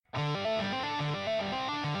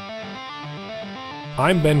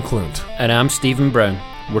I'm Ben Klunt. And I'm Stephen Brown.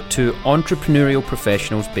 We're two entrepreneurial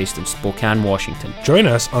professionals based in Spokane, Washington. Join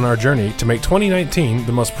us on our journey to make 2019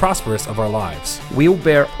 the most prosperous of our lives. We'll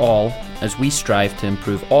bear all as we strive to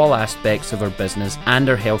improve all aspects of our business and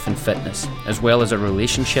our health and fitness, as well as our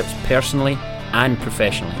relationships personally and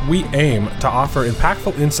professionally. We aim to offer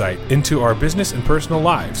impactful insight into our business and personal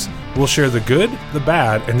lives. We'll share the good, the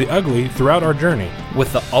bad, and the ugly throughout our journey,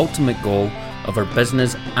 with the ultimate goal of our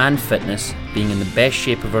business and fitness being in the best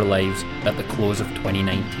shape of our lives at the close of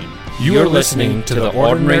 2019. You're listening to the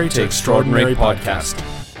Ordinary to Extraordinary podcast.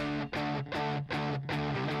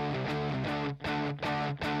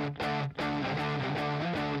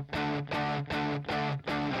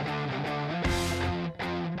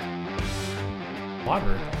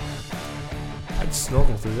 Water. I'd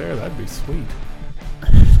snorkel through there. That'd be sweet.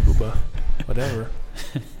 Scuba. Whatever.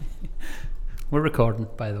 We're recording,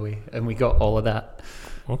 by the way, and we got all of that.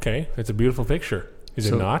 Okay. It's a beautiful picture. Is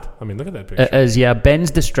it not? I mean, look at that picture. It is, yeah. Ben's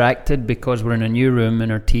distracted because we're in a new room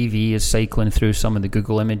and our TV is cycling through some of the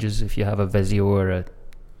Google images. If you have a Vizio or a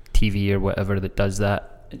TV or whatever that does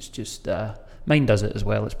that, it's just... mine does it as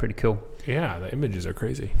well. It's pretty cool. Yeah, the images are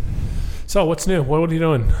crazy. So, what's new? What are you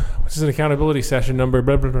doing? This is an accountability session number,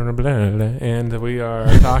 blah, blah, blah, blah, blah, and we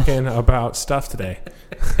are talking about stuff today.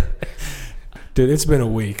 Dude, it's been a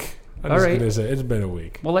week. All right. It's been a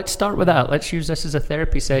week. Well, let's start with that. Let's use this as a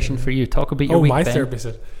therapy session for you. Talk about your week, my Ben. therapy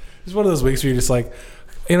session. It's one of those weeks where you're just like,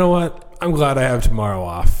 you know what? I'm glad I have tomorrow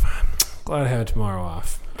off. I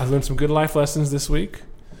learned some good life lessons this week.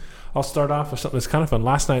 I'll start off with something that's kind of fun.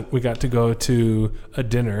 Last night, we got to go to a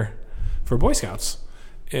dinner for Boy Scouts.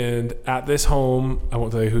 And at this home, I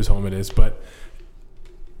won't tell you whose home it is, but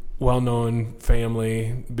well-known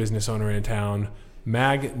family, business owner in town,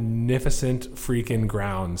 magnificent freaking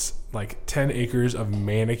grounds, like 10 acres of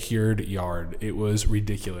manicured yard. It was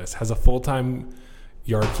ridiculous. Has a full-time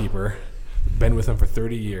yard keeper, been with him for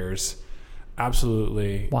 30 years.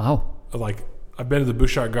 Absolutely. Wow. Like, I've been to the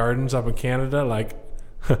Bouchard Gardens up in Canada, like,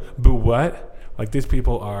 boo what? Like, these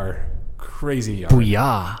people are crazy yard.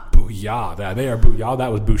 Booyah. Booyah. They are booyah.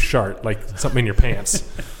 That was Bouchard, like something in your pants.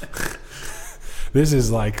 This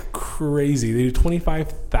is like crazy. They do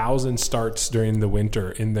 25,000 starts during the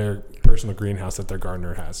winter in their personal greenhouse that their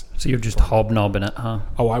gardener has. So you're just hobnobbing it, huh?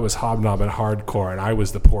 Oh, I was hobnobbing hardcore, and I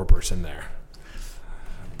was the poor person there.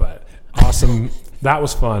 But awesome. That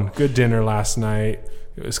was fun. Good dinner last night.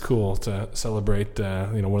 It was cool to celebrate,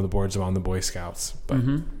 one of the boards on the Boy Scouts. But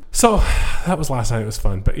So that was last night. It was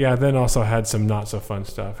fun. But yeah, then also had some not so fun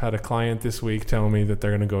stuff. Had a client this week tell me that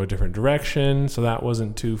they're going to go a different direction. So that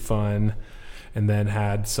wasn't too fun. And then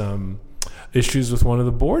had some issues with one of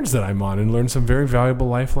the boards that I'm on and learned some very valuable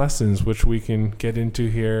life lessons, which we can get into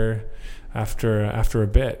here after a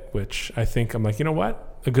bit, which I think I'm like, you know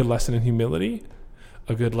what? A good lesson in humility,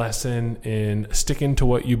 a good lesson in sticking to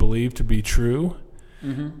what you believe to be true.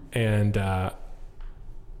 Mm-hmm. And I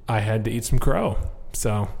had to eat some crow.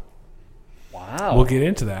 So wow, we'll get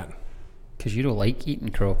into that. Because you don't like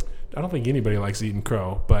eating crow. I don't think anybody likes eating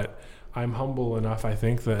crow, but I'm humble enough, I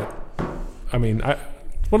think, that... I mean, one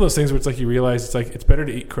of those things where it's like you realize it's like it's better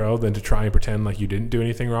to eat crow than to try and pretend like you didn't do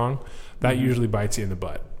anything wrong. That usually bites you in the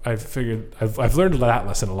butt. I've learned that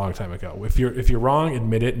lesson a long time ago. If you're wrong,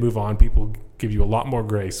 admit it, move on. People give you a lot more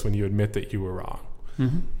grace when you admit that you were wrong.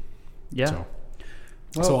 Mm-hmm. Yeah.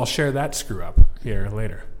 So I'll share that screw up here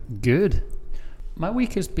later. Good. My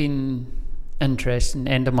week has been interesting.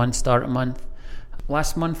 End of month, start of month.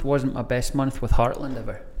 Last month wasn't my best month with Heartland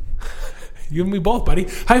ever. You and me both, buddy.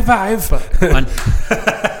 High five.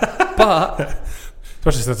 But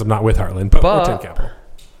especially since I'm not with Heartland, but we're Tin Capital.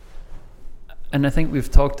 And I think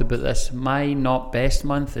we've talked about this. My not best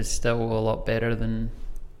month is still a lot better than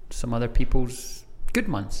some other people's good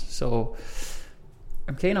months. So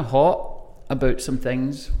I'm kind of hot about some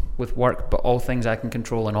things with work, but all things I can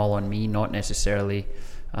control and all on me, not necessarily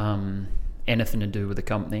anything to do with the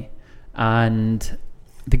company. And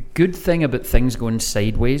the good thing about things going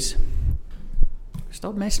sideways...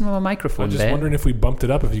 Stop messing with my microphone, I'm just wondering if we bumped it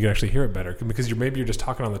up, if you could actually hear it better, because maybe you're just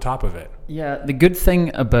talking on the top of it. Yeah, the good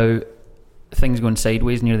thing about things going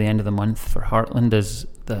sideways near the end of the month for Heartland is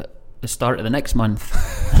that the start of the next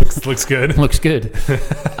month looks good. Looks good.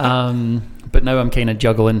 But now I'm kind of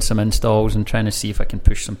juggling some installs and trying to see if I can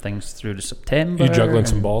push some things through to September. You juggling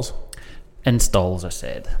some balls? Installs, I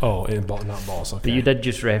said. Oh, not balls. Okay. But you did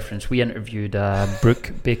just reference, we interviewed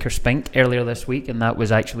Brooke Baker-Spink earlier this week, and that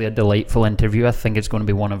was actually a delightful interview. I think it's going to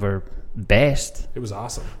be one of our best. It was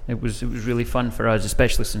awesome. It was really fun for us,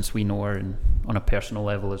 especially since we know her on a personal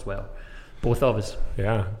level as well. Both of us.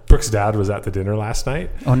 Yeah. Brooke's dad was at the dinner last night.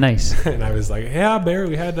 Oh, nice. And I was like, yeah, Bear,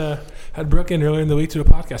 we had Brooke in earlier in the week to a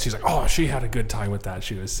podcast. She's like, oh, she had a good time with that,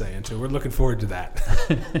 she was saying. So we're looking forward to that.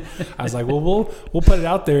 I was like, well, we'll put it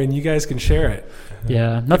out there and you guys can share it.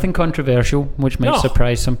 Yeah, nothing controversial, which might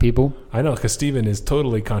surprise some people. I know, because Stephen is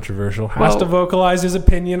totally controversial. Has to vocalize his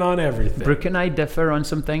opinion on everything. Brooke and I differ on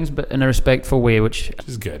some things, but in a respectful way, which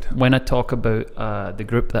is good. When I talk about the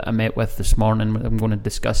group that I met with this morning, I'm going to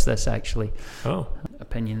discuss this actually. Oh.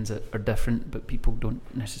 Opinions that are different, but people don't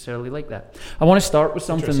necessarily like that. I want to start with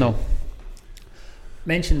something though.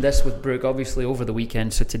 Mentioned this with Brooke obviously over the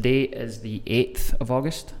weekend. So today is the 8th of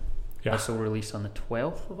August. Yeah. This will release on the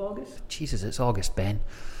 12th of August. Jesus, it's August, Ben.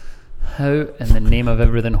 How in the name of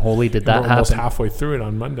everything holy did that happen? Almost halfway through it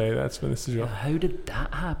on Monday. That's when this is. How did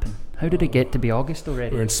that happen? How did it get to be August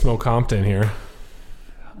already? We're in Smokehampton here.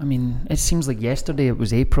 I mean, it seems like yesterday it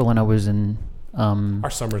was April and I was in our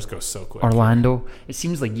summers go so quick. Orlando. It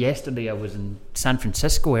seems like yesterday I was in San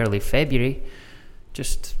Francisco early February.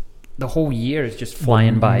 Just the whole year is just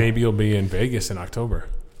flying by. Maybe you'll be in Vegas in October.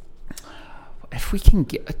 If we can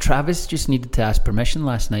get... Travis just needed to ask permission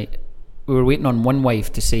last night. We were waiting on one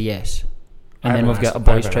wife to say yes. And then we've got a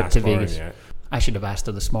boys trip to Vegas. I should have asked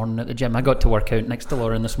her this morning at the gym. I got to work out next to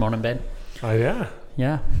Lauren this morning, Ben. Oh, yeah?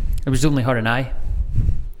 Yeah. It was only her and I.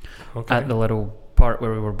 Okay. At the little part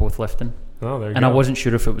where we were both lifting. Oh, there you go. And I wasn't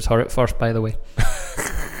sure if it was her at first, by the way.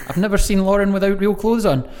 I've never seen Lauren without real clothes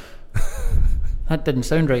on. That didn't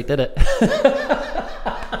sound right, did it?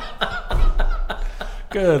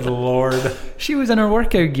 Good Lord. She was in her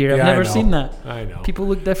workout gear. I've never seen that. I know. People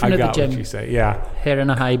look different at the gym. What you say. Yeah. Hair in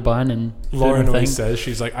a high bun and Lauren always says,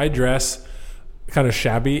 she's like, I dress kind of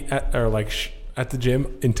shabby at the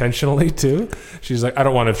gym intentionally too. She's like, I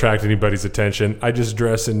don't want to attract anybody's attention. I just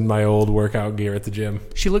dress in my old workout gear at the gym.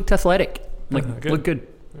 She looked athletic. Looked good.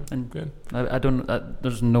 Yeah, and good. I don't.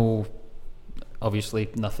 There's no. Obviously,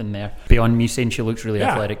 nothing there beyond me saying she looks really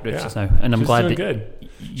athletic just now, and I'm glad that good.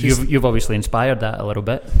 You've obviously inspired that a little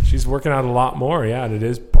bit. She's working out a lot more, and it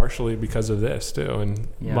is partially because of this too, and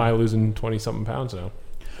Maya losing 20-something pounds now.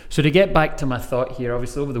 So to get back to my thought here,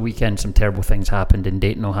 obviously over the weekend some terrible things happened in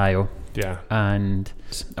Dayton, Ohio, and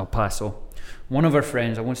El Paso. One of our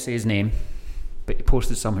friends, I won't say his name, but he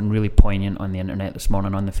posted something really poignant on the internet this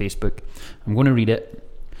morning on the Facebook. I'm going to read it,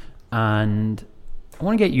 and I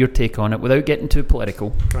want to get your take on it without getting too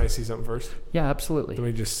political. Can I see something first? Yeah, absolutely. Let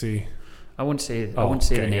me just see. I won't say the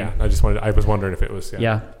name. Yeah. I was wondering if it was.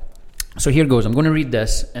 Yeah. So here goes. I'm going to read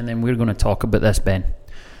this, and then we're going to talk about this, Ben.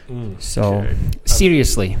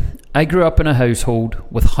 Seriously, I grew up in a household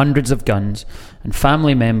with hundreds of guns and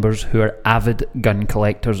family members who are avid gun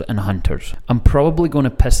collectors and hunters. I'm probably going to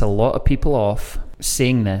piss a lot of people off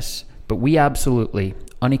saying this, but we absolutely,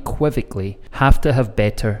 unequivocally have to have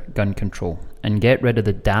better gun control and get rid of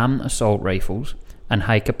the damn assault rifles and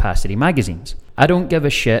high-capacity magazines. I don't give a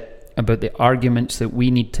shit about the arguments that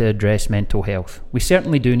we need to address mental health. We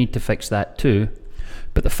certainly do need to fix that too,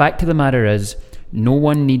 but the fact of the matter is, no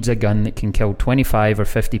one needs a gun that can kill 25 or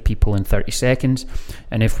 50 people in 30 seconds,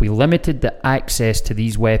 and if we limited the access to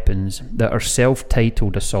these weapons that are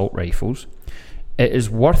self-titled assault rifles, it is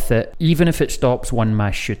worth it even if it stops one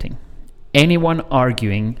mass shooting. Anyone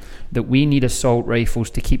arguing that we need assault rifles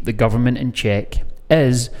to keep the government in check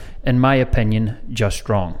is, in my opinion, just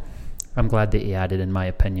wrong. I'm glad that he added in my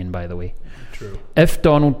opinion, by the way. True. If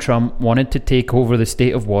Donald Trump wanted to take over the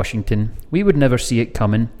state of Washington, we would never see it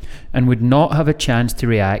coming and would not have a chance to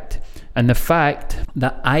react. And the fact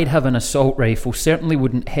that I'd have an assault rifle certainly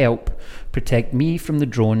wouldn't help protect me from the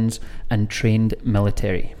drones and trained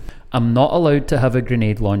military. I'm not allowed to have a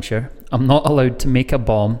grenade launcher. I'm not allowed to make a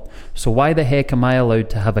bomb. So why the heck am I allowed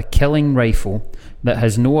to have a killing rifle that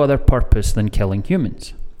has no other purpose than killing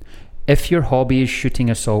humans? If your hobby is shooting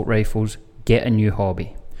assault rifles, get a new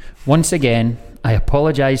hobby. Once again, I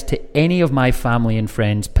apologize to any of my family and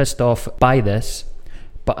friends pissed off by this,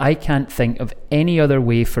 but I can't think of any other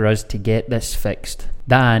way for us to get this fixed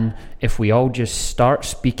than if we all just start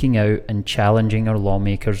speaking out and challenging our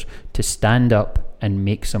lawmakers to stand up and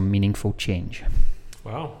make some meaningful change.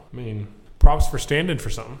 Wow. I mean, props for standing for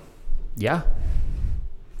something. Yeah.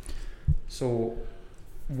 So,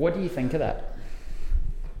 what do you think of that?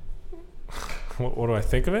 What do I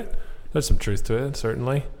think of it? There's some truth to it,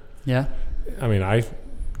 certainly. Yeah. I mean, I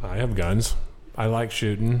have guns. I like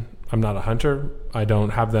shooting. I'm not a hunter. I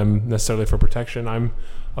don't have them necessarily for protection. I'm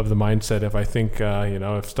of the mindset if I think,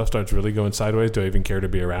 if stuff starts really going sideways, do I even care to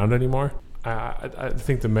be around anymore? I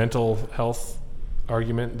think the mental health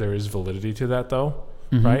argument, there is validity to that though,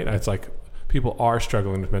 right? It's like people are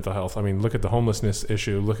struggling with mental health. I mean, look at the homelessness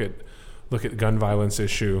issue. Look at gun violence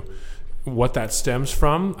issue. what that stems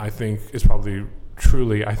from, I think, is probably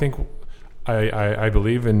truly. I think I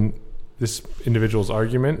believe in this individual's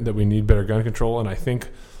argument that we need better gun control, and I think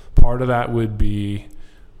part of that would be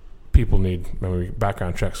people need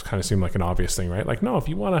background checks. Kind of seem like an obvious thing, right? Like, no, if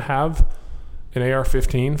you want to have an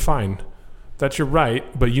AR-15, fine, that's your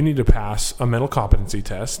right, but you need to pass a mental competency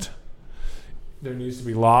test. There needs to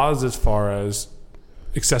be laws as far as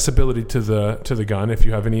accessibility to the gun if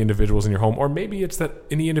you have any individuals in your home, or maybe it's that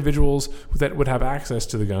any individuals that would have access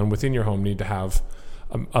to the gun within your home need to have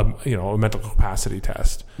a mental capacity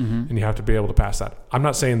test, and you have to be able to pass that. I'm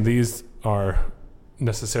not saying these are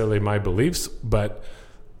necessarily my beliefs, but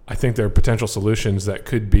I think there are potential solutions that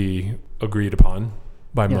could be agreed upon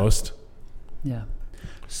by most. Yeah.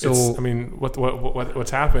 So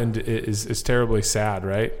what's happened is terribly sad,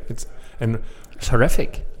 right? It's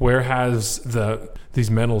horrific. Where has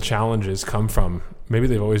these mental challenges come from? Maybe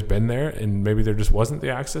they've always been there, and maybe there just wasn't the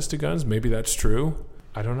access to guns. Maybe that's true.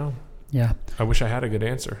 I don't know. Yeah. I wish I had a good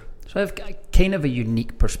answer. So I have kind of a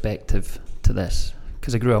unique perspective to this,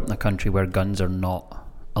 because I grew up in a country where guns are not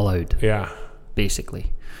allowed. Yeah.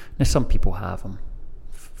 Basically. Now, some people have them.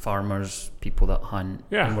 Farmers, people that hunt.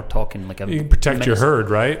 Yeah. And we're talking like you can protect your herd,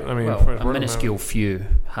 right? I mean, a minuscule few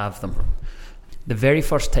have them. The very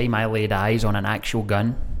first time I laid eyes on an actual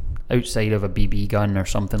gun, outside of a BB gun or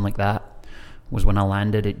something like that, was when I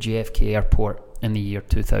landed at JFK Airport in the year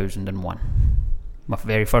 2001. My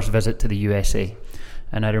very first visit to the USA.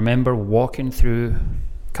 And I remember walking through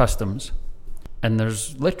customs, and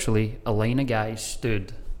there's literally a line of guys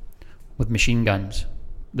stood with machine guns.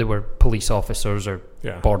 They were police officers or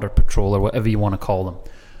border patrol or whatever you want to call them.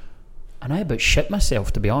 And I about shit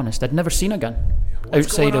myself, to be honest. I'd never seen a gun. What's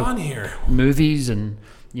outside going on of here? Movies and,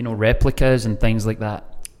 replicas and things like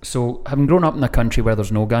that. So having grown up in a country where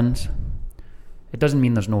there's no guns, it doesn't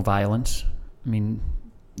mean there's no violence. I mean,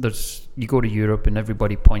 you go to Europe and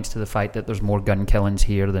everybody points to the fact that there's more gun killings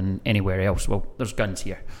here than anywhere else. Well, there's guns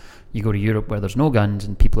here. You go to Europe where there's no guns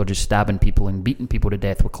and people are just stabbing people and beating people to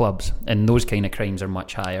death with clubs, and those kind of crimes are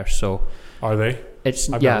much higher. So are they? It's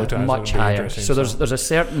much higher. So there's a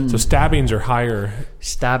certain stabbings are higher.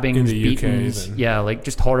 Stabbings, in the beatings, UK like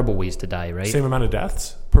just horrible ways to die. Right? Same amount of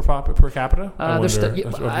deaths per capita. I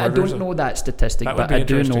don't know that statistic, but I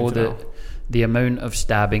do know that the amount of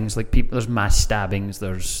stabbings, like people, there's mass stabbings.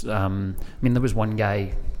 There's, there was one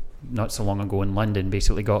guy not so long ago in London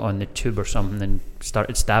basically got on the tube or something and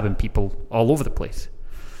started stabbing people all over the place.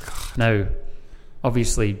 Now,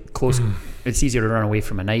 obviously, it's easier to run away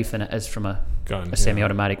from a knife than it is from a gun, a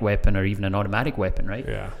semi-automatic weapon or even an automatic weapon, right?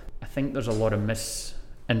 Yeah. I think there's a lot of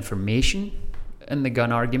misinformation in the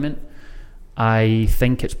gun argument. I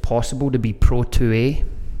think it's possible to be pro-2A,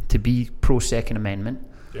 to be pro-Second Amendment,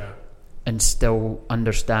 and still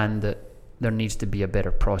understand that there needs to be a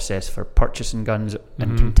better process for purchasing guns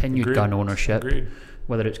and continued gun ownership. Agreed.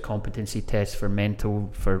 Whether it's competency tests for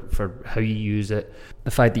mental, for how you use it.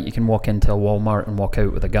 The fact that you can walk into a Walmart and walk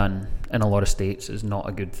out with a gun in a lot of states is not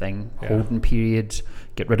a good thing. Yeah. Holding periods,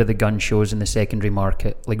 get rid of the gun shows in the secondary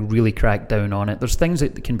market, like really crack down on it. There's things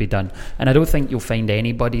that can be done. And I don't think you'll find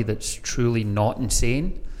anybody that's truly not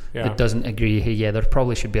insane that doesn't agree, hey, there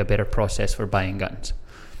probably should be a better process for buying guns.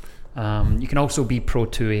 You can also be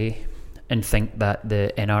pro-2A and think that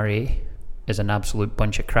the NRA is an absolute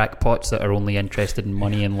bunch of crackpots that are only interested in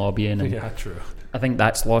money and lobbying. And true. I think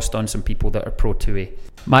that's lost on some people that are pro-2A.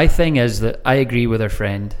 My thing is that I agree with our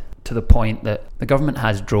friend to the point that the government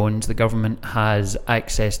has drones, the government has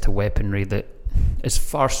access to weaponry that is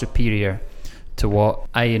far superior to what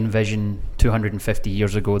I envision 250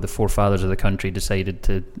 years ago the forefathers of the country decided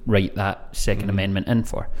to write that Second Amendment in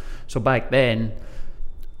for. So back then,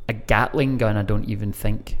 a Gatling gun I don't even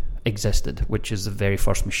think existed, which is the very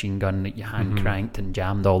first machine gun that you hand cranked and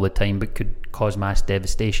jammed all the time but could cause mass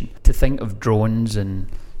devastation. To think of drones and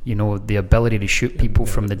the ability to shoot people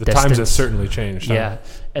from the distance. The times have certainly changed.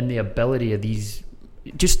 And the ability of these,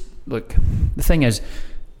 just look, the thing is,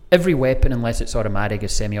 every weapon unless it's automatic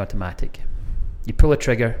is semi-automatic. You pull a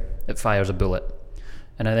trigger, it fires a bullet.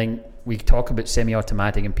 And I think we talk about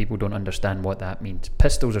semi-automatic and people don't understand what that means.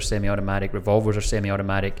 Pistols are semi-automatic, revolvers are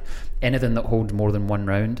semi-automatic. Anything that holds more than one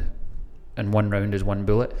round, and one round is one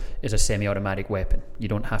bullet, is a semi-automatic weapon. You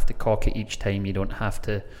don't have to cock it each time. You don't have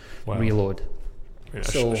to reload.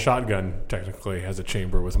 A shotgun technically has a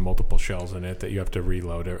chamber with multiple shells in it that you have to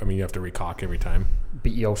reload. You have to recock every time.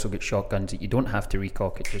 But you also get shotguns that you don't have to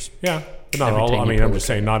recock it. But not all. I'm just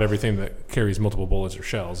saying not everything that carries multiple bullets or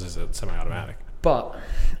shells is a semi-automatic. But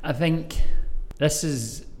I think this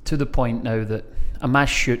is to the point now that a mass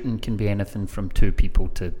shooting can be anything from 2 people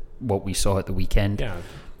to what we saw at the weekend. Yeah.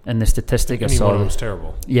 And the statistic I Any one saw of them was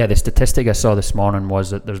terrible. Yeah, the statistic I saw this morning was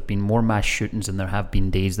that there's been more mass shootings than there have been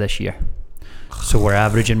days this year. So we're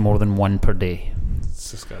averaging more than one per day. It's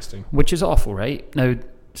disgusting. Which is awful, right? Now,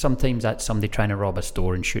 sometimes that's somebody trying to rob a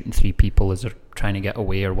store and shooting 3 people as they're trying to get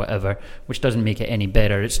away or whatever, which doesn't make it any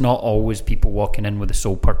better. It's not always people walking in with the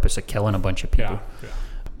sole purpose of killing a bunch of people. Yeah.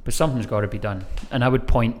 But something's got to be done. And I would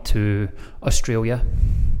point to Australia.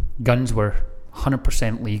 Guns were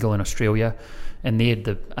 100% legal in Australia. And they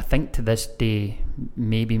had I think to this day,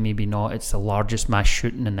 maybe not, it's the largest mass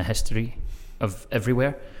shooting in the history of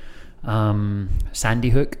everywhere. Sandy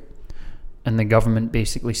Hook. And the government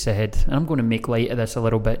basically said, and I'm going to make light of this a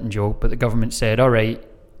little bit and joke, but the government said, all right,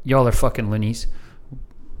 y'all are fucking loonies.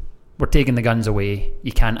 We're taking the guns away.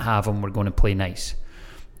 You can't have them. We're going to play nice.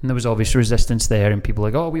 And there was obvious resistance there, and people were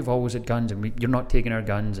like, oh, we've always had guns, and you're not taking our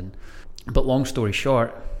guns. But long story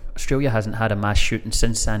short, Australia hasn't had a mass shooting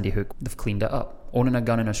since Sandy Hook. They've cleaned it up. Owning a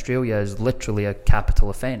gun in Australia is literally a capital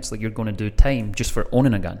offence. Like, you're going to do time just for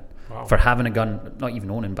owning a gun. Wow. For having a gun, not even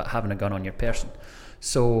owning, but having a gun on your person.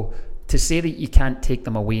 So to say that you can't take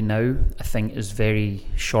them away now, I think is very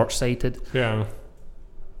short-sighted. Yeah.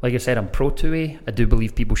 Like I said, I'm pro 2A. I do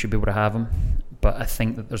believe people should be able to have them. But I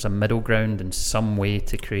think that there's a middle ground in some way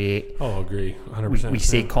to create... Oh, agree. 100%. We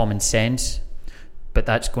say common sense, but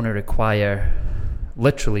that's going to require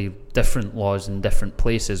literally different laws in different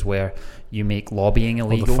places where you make lobbying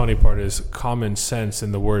illegal. Well, the funny part is common sense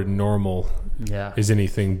in the word normal is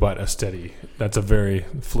anything but a steady. That's a very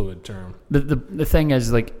fluid term. The thing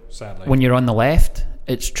is, like, sadly, when you're on the left,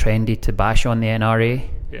 it's trendy to bash on the NRA,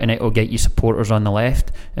 and it will get you supporters on the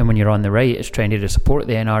left. And when you're on the right, it's trendy to support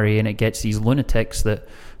the NRA, and it gets these lunatics that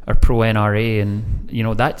are pro-NRA. And, you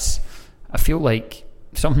know, that's... I feel like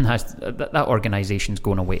something has... That organisation's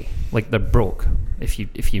going away. Like, they're broke if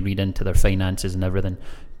you read into their finances and everything.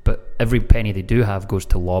 But every penny they do have goes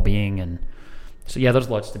to lobbying. And so, yeah, there's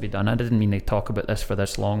lots to be done. I didn't mean to talk about this for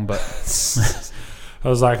this long, but... I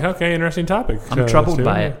was like, okay, interesting topic. I'm troubled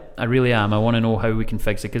by it. I really am. I want to know how we can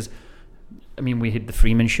fix it, because, I mean, we had the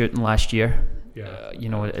Freeman shooting last year. Yeah. You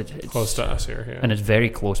know, it's close to us here, yeah. And it's very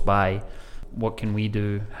close by. What can we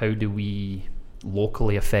do? How do we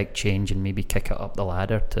locally affect change and maybe kick it up the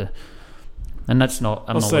ladder to... And that's not...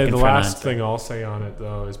 I'll say the last thing I'll say on it,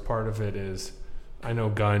 though, is part of it is, I know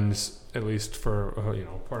guns, at least for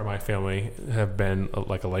part of my family, have been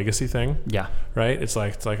like a legacy thing. Yeah. Right. It's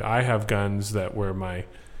like I have guns that were my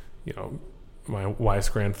wife's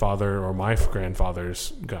grandfather or my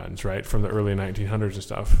grandfather's guns, right, from the early 1900s and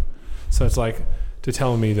stuff. So it's like, to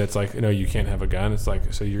tell me that's like, you can't have a gun. It's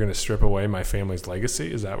like, so you're going to strip away my family's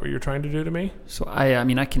legacy? Is that what you're trying to do to me? So I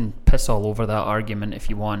mean, I can piss all over that argument if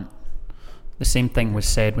you want. The same thing was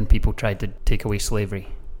said when people tried to take away slavery.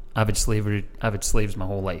 Avid slaves my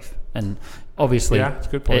whole life. And obviously, it's a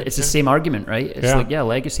good point. It's the same argument, right? It's like,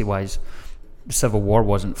 legacy-wise, the Civil War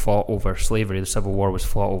wasn't fought over slavery. The Civil War was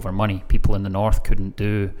fought over money. People in the North couldn't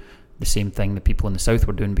do the same thing the people in the South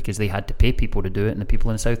were doing because they had to pay people to do it, and the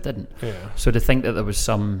people in the South didn't. Yeah. So to think that there was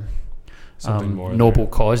some noble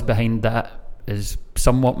cause behind that is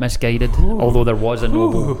somewhat misguided. Ooh. Although there was a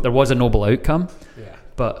noble outcome. Yeah.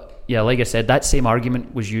 But yeah, like I said, that same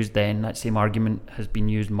argument was used then. That same argument has been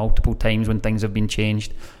used multiple times when things have been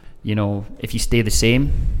changed. If you stay the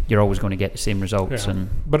same, you're always going to get the same results. Yeah.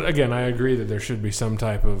 But again, I agree that there should be some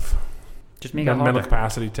type of just make mental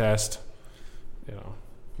capacity test.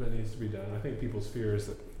 That needs to be done. I think people's fear is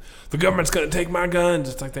that the government's going to take my guns.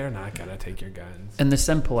 It's like, they're not going to take your guns. And the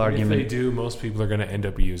simple argument... If they do, most people are going to end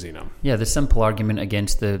up using them. Yeah, the simple argument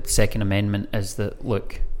against the Second Amendment is that,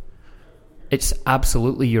 look, it's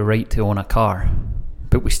absolutely your right to own a car,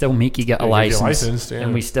 but we still make you get a license,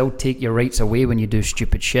 and we still take your rights away when you do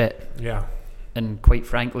stupid shit. Yeah. And quite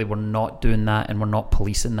frankly, we're not doing that, and we're not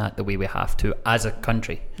policing that the way we have to as a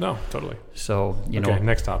country. No, totally. So, Okay,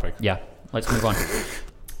 next topic. Yeah, let's move on.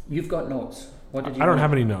 You've got notes. What did you? I don't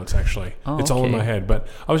have any notes, actually. It's all in my head. But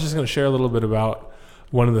I was just going to share a little bit about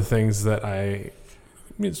one of the things that I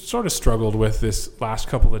sort of struggled with this last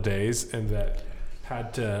couple of days, and that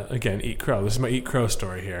had to, again, eat crow. This is my eat crow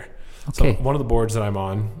story here. Okay. So one of the boards that I'm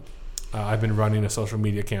on, I've been running a social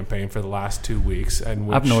media campaign for the last 2 weeks.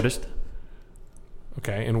 I've noticed.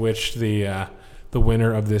 Okay, in which the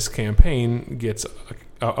winner of this campaign gets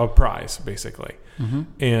a prize, basically. Mm-hmm.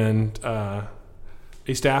 And...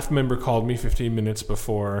 a staff member called me 15 minutes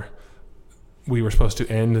before we were supposed to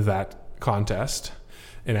end that contest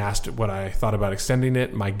and asked what I thought about extending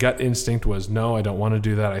it. My gut instinct was, no, I don't want to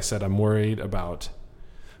do that. I said, I'm worried about,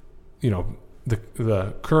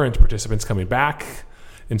 the current participants coming back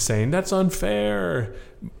and saying, that's unfair.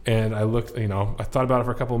 And I looked, I thought about it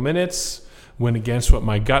for a couple of minutes. went against what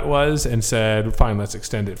my gut was and said, fine, let's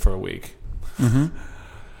extend it for a week. Mm-hmm.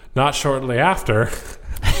 Not shortly after,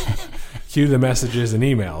 cue the messages and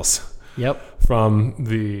emails from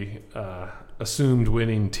the assumed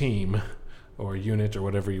winning team or unit or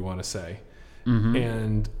whatever you want to say. Mm-hmm.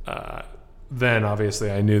 And then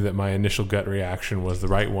obviously I knew that my initial gut reaction was the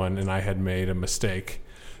right one, and I had made a mistake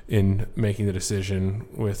in making the decision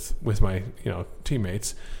with my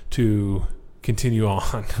teammates to continue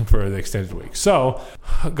on for the extended week. So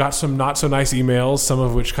got some not so nice emails, some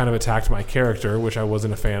of which kind of attacked my character, which I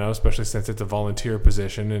wasn't a fan of, especially since it's a volunteer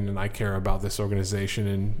position and I care about this organization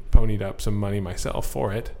and ponied up some money myself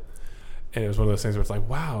for it. And it was one of those things where it's like,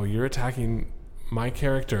 wow, you're attacking my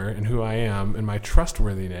character and who I am and my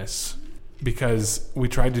trustworthiness because we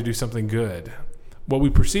tried to do something good. What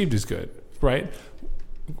we perceived as good, right?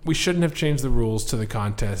 We shouldn't have changed the rules to the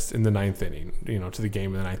contest in the ninth inning, to the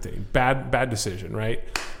game in the ninth inning. Bad decision, right?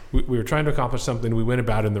 We were trying to accomplish something. We went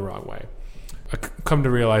about it in the wrong way. I come to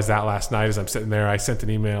realize that last night as I'm sitting there, I sent an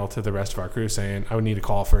email to the rest of our crew saying, I would need a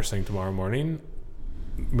call first thing tomorrow morning.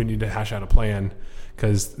 We need to hash out a plan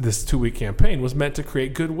because this 2-week campaign was meant to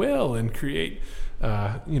create goodwill and create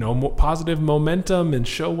positive momentum and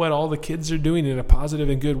show what all the kids are doing in a positive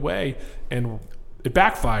and good way. And it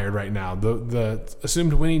backfired right now. The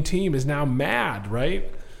assumed winning team is now mad,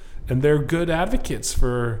 right? And they're good advocates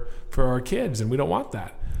for our kids, and we don't want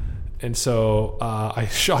that. And so I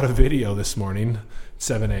shot a video this morning,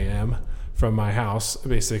 7 a.m., from my house,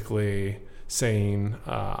 basically saying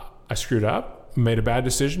I screwed up, made a bad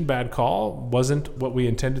decision, bad call, wasn't what we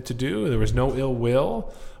intended to do. There was no ill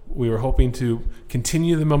will. We were hoping to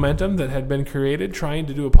continue the momentum that had been created, trying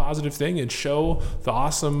to do a positive thing and show the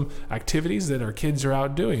awesome activities that our kids are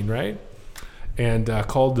out doing, right? And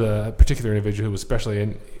called a particular individual who was especially,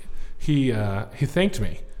 and he thanked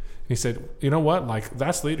me. He said, you know what, like,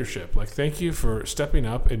 that's leadership. Like, thank you for stepping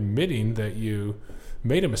up, admitting that you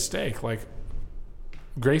made a mistake. Like,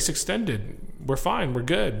 grace extended. We're fine. We're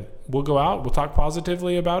good. We'll go out. We'll talk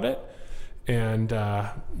positively about it, and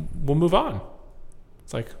we'll move on.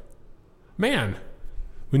 It's like, man,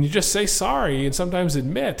 when you just say sorry and sometimes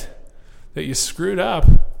admit that you screwed up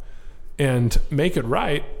and make it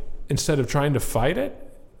right instead of trying to fight it,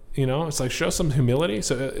 it's like show some humility.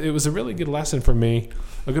 So it was a really good lesson for me,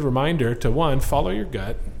 a good reminder to, one, follow your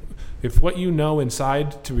gut. If what you know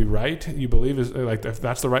inside to be right, you believe is like, if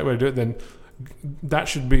that's the right way to do it, then that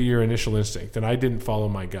should be your initial instinct. And I didn't follow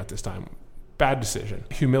my gut this time. Bad decision.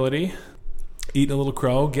 Humility. Eating a little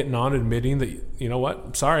crow, getting on, admitting that, you know what,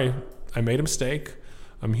 I'm sorry, I made a mistake.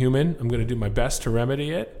 I'm human. I'm going to do my best to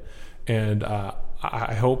remedy it. And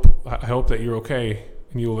I hope that you're okay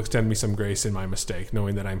and you will extend me some grace in my mistake,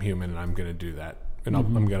 knowing that I'm human and I'm going to do that. And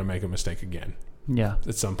I'm going to make a mistake again. Yeah.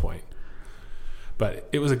 At some point. But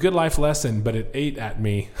it was a good life lesson, but it ate at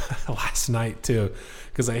me last night too,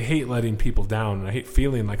 because I hate letting people down and I hate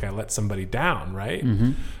feeling like I let somebody down, right?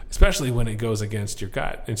 Mm-hmm. Especially when it goes against your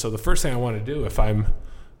gut. And so the first thing I want to do if I'm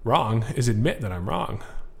wrong is admit that I'm wrong,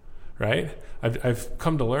 right? I've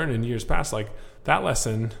come to learn in years past, like that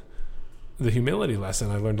lesson, the humility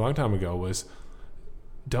lesson I learned a long time ago was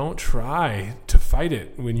don't try to fight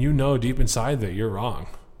it when you know deep inside that you're wrong.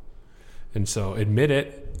 And so admit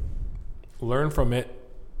it, learn from it,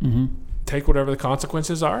 take whatever the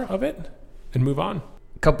consequences are of it, and move on.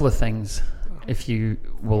 A couple of things, if you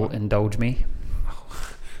will indulge me.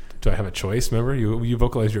 Do I have a choice? Remember, you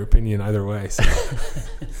vocalize your opinion either way. So.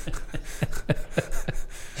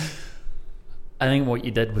 I think what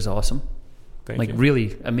you did was awesome. Thank you.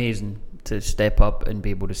 Really amazing to step up and be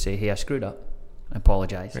able to say, hey, I screwed up. I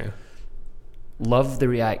apologize. Yeah. Love the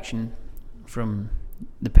reaction from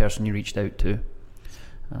the person you reached out to.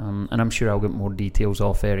 And I'm sure I'll get more details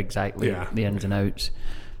off air, exactly the ins and outs.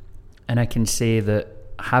 And I can say that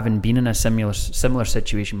having been in a similar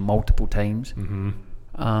situation multiple times,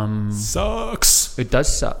 sucks. It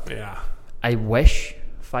does suck. Yeah. I wish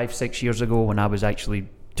 5-6 years ago, when I was actually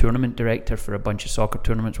tournament director for a bunch of soccer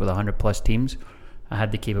tournaments with 100+ teams, I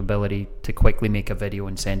had the capability to quickly make a video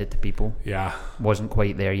and send it to people. Yeah. Wasn't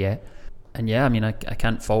quite there yet. And I mean, I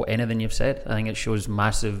can't fault anything you've said. I think it shows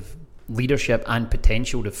massive leadership and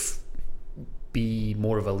potential to be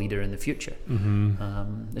more of a leader in the future.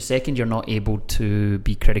 The second you're not able to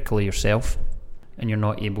be critical of yourself and you're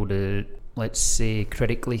not able to, let's say,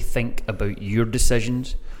 critically think about your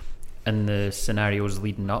decisions and the scenarios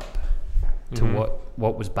leading up to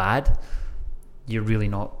what was bad, you're really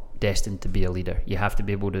not destined to be a leader. You have to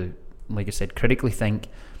be able to, like I said, critically think,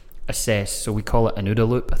 assess. So we call it an OODA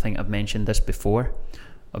loop. I think I've mentioned this before.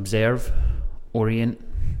 Observe, orient,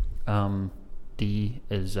 D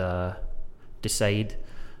is decide,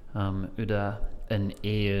 UDA, and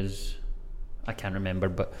A is, I can't remember,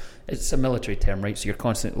 but it's a military term, right? So you're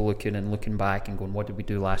constantly looking back and going, what did we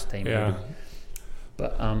do last time? Yeah.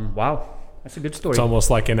 But wow, that's a good story. It's almost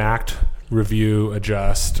like enact, review,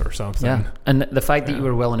 adjust, or something. Yeah, and the fact that you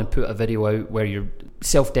were willing to put a video out where you're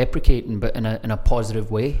self-deprecating, but in a positive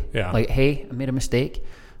way. Yeah. Like, hey, I made a mistake.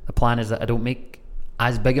 The plan is that I don't make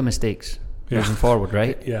as big of mistakes moving forward,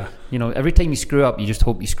 right? Yeah. You know, every time you screw up, you just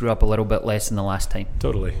hope you screw up a little bit less than the last time.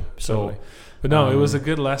 Totally. So, but no, it was a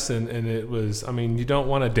good lesson, and it was, I mean, you don't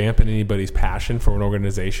want to dampen anybody's passion for an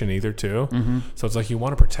organization either, too. Mm-hmm. So it's like you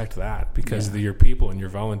want to protect that because your people and your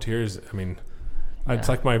volunteers, I mean, it's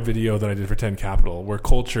like my video that I did for 10 Capital, where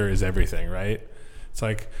culture is everything, right? It's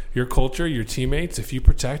like your culture, your teammates, if you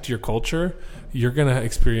protect your culture, you're going to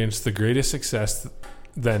experience the greatest success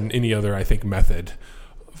than any other, I think, method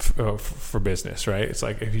for business, right? It's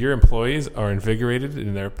like if your employees are invigorated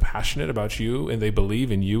and they're passionate about you and they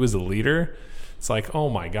believe in you as a leader, it's like, oh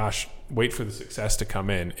my gosh, wait for the success to come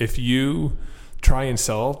in. If you try and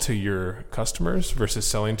sell to your customers versus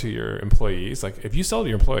selling to your employees, like if you sell to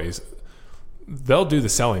your employees, they'll do the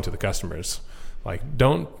selling to the customers. Like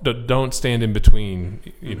don't stand in between,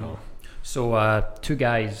 you know. So two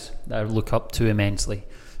guys that I look up to immensely.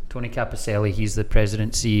 Tony Capicelli, he's the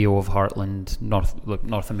president CEO of Heartland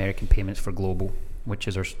North American Payments for Global, which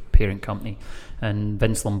is our parent company, and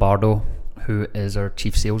Vince Lombardo, who is our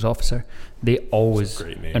chief sales officer. They always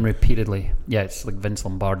and repeatedly, it's like Vince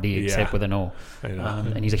Lombardi except with an O. I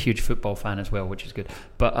know. And he's a huge football fan as well, which is good.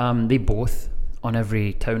 But they both, on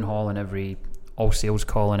every town hall and every all sales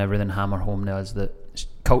call and everything, hammer home does that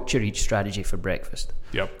culture each strategy for breakfast.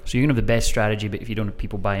 Yep. So you can have the best strategy, but if you don't have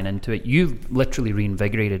people buying into it, you've literally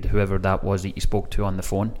reinvigorated whoever that was that you spoke to on the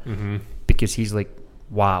phone, because he's like,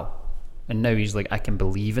 wow. And now he's like, I can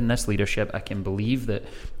believe in this leadership. I can believe that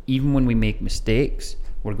even when we make mistakes,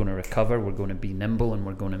 we're going to recover, we're going to be nimble, and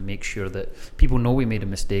we're going to make sure that people know we made a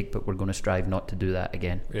mistake, but we're going to strive not to do that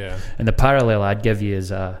again. Yeah. And the parallel I'd give you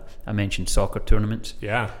is, I mentioned soccer tournaments.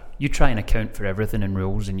 Yeah. You try and account for everything in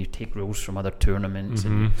rules, and you take rules from other tournaments,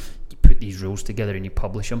 and you put these rules together and you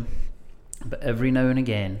publish them. But every now and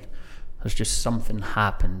again, there's just something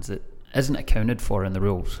happens that isn't accounted for in the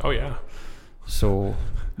rules. Oh, yeah. So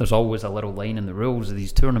there's always a little line in the rules of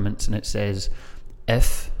these tournaments, and it says,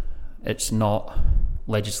 if it's not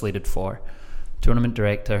legislated for, tournament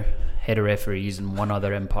director, head of referees, and one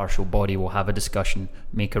other impartial body will have a discussion,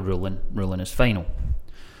 make a ruling is final.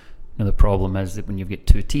 Now the problem is that when you've got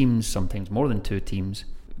two teams, sometimes more than two teams,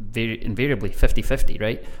 invariably 50-50,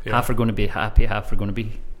 right? Yeah. Half are going to be happy, half are going to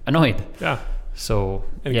be annoyed. Yeah. So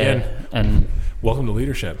and again, and welcome to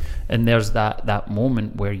leadership. And there's that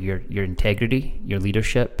moment where your integrity, your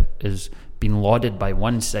leadership is being lauded by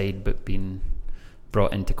one side but being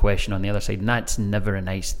brought into question on the other side, and that's never a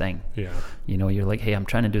nice thing. Yeah. You know, you're like, hey, I'm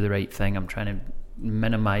trying to do the right thing, I'm trying to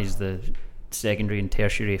minimize the secondary and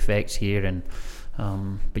tertiary effects here, and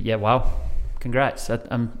but yeah, wow, congrats. I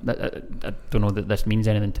don't know that this means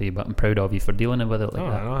anything to you, but I'm proud of you for dealing with it like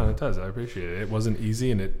that. No, it does. I appreciate it. It wasn't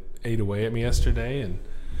easy, and it ate away at me yesterday, and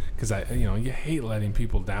because you hate letting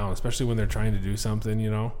people down, especially when they're trying to do something,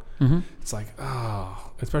 It's like,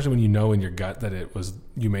 especially when you know in your gut that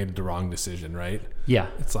you made the wrong decision, right? Yeah.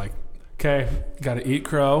 It's like, okay, got to eat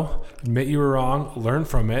crow, admit you were wrong, learn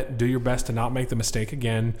from it, do your best to not make the mistake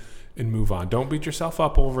again, and move on. Don't beat yourself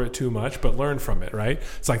up over it too much, but learn from it, right?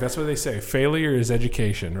 It's like, that's what they say. Failure is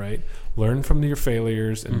education, right? Learn from your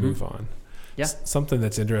failures and move on. Yeah. Something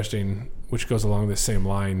that's interesting, which goes along this same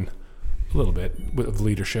line a little bit of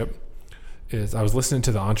leadership, is I was listening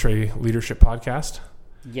to the Entree Leadership podcast.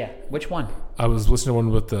 Yeah. Which one? I was listening to one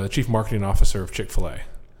with the chief marketing officer of Chick-fil-A.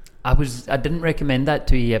 I didn't recommend that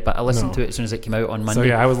to you yet, but I listened to it as soon as it came out on Monday. So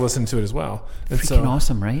yeah, I was listening to it as well. Freaking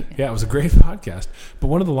awesome, right? Yeah, it was a great podcast. But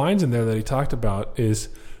one of the lines in there that he talked about is,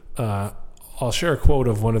 I'll share a quote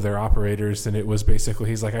of one of their operators, and it was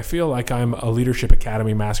basically, he's like, I feel like I'm a leadership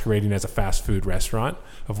academy masquerading as a fast food restaurant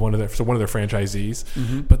of one of their franchisees.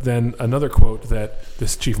 Mm-hmm. But then another quote that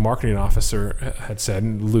this chief marketing officer had said,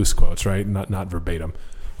 and loose quotes, right, not verbatim,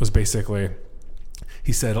 was basically,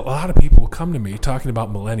 he said, a lot of people come to me talking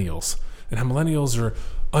about millennials and how millennials are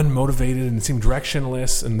unmotivated and seem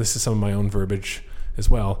directionless, and this is some of my own verbiage as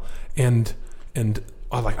well. And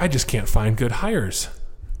I'm like, I just can't find good hires.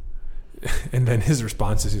 And then his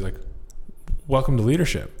response is, he's like, welcome to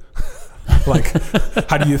leadership. Like,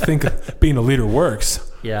 how do you think being a leader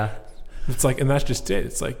works? Yeah. It's like, and that's just it.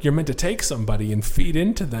 It's like, you're meant to take somebody and feed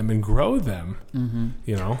into them and grow them,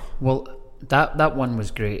 Well, that one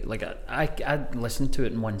was great. Like, I listened to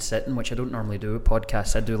it in one sitting, which I don't normally do with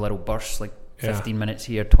podcasts. I do little bursts, like 15 minutes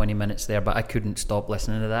here, 20 minutes there, but I couldn't stop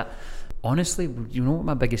listening to that. Honestly, you know what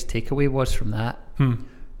my biggest takeaway was from that?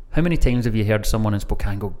 How many times have you heard someone in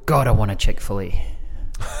Spokane go, God, I want a Chick-fil-A?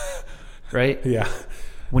 Right? Yeah.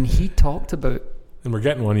 When he talked about And we're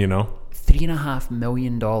getting one, you know. $3.5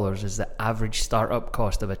 million is the average startup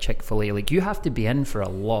cost of a Chick-fil-A. Like, you have to be in for a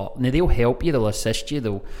lot. Now, they'll help you, they'll assist you,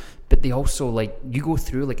 though, but they also, like, you go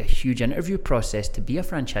through like a huge interview process to be a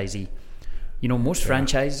franchisee. You know, most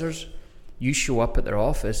franchisers, you show up at their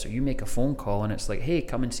office or you make a phone call and it's like, hey,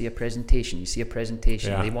 come and see a presentation. You see a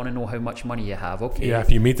presentation. Yeah. They want to know how much money you have. Okay. Yeah,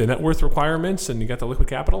 if you meet the net worth requirements and you got the liquid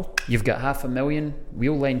capital. You've got $500,000.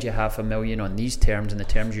 We'll lend you $500,000 on these terms, and the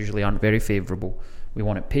terms usually aren't very favourable. We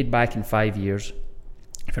want it paid back in 5 years.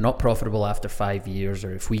 If you're not profitable after 5 years,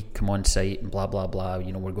 or if we come on site and blah, blah, blah,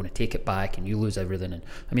 you know, we're going to take it back and you lose everything. And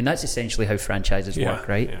I mean, that's essentially how franchises work,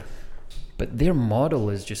 right? Yeah. But their model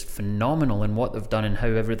is just phenomenal in what they've done and how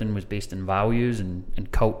everything was based in values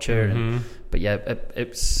and culture. And, but yeah,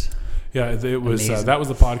 it's... Yeah, it was that was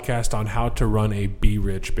the podcast on how to run a Be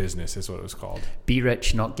Rich business is what it was called. Be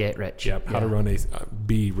rich, not get rich. Yep, how to run a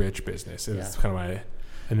Be Rich business. It's kind of my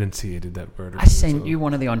enunciated that word. I sent you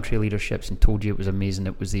one of the EntreLeaderships and told you it was amazing.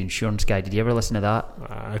 It was the insurance guy. Did you ever listen to that?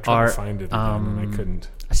 I tried to find it again and I couldn't.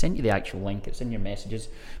 I sent you the actual link. It's in your messages.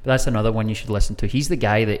 But that's another one you should listen to. He's the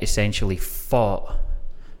guy that essentially fought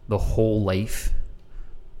the whole life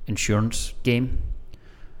insurance game.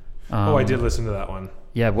 I did listen to that one.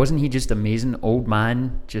 Yeah, wasn't he just amazing? Old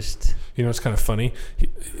man, just... You know, it's kind of funny. He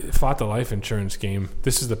fought the life insurance game.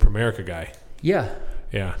 This is the Primerica guy. Yeah.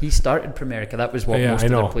 Yeah. He started Primerica. That was what most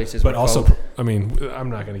other places but were also, called. I mean, I'm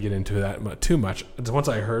not going to get into that too much. Once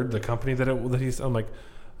I heard the company that he's... I'm like...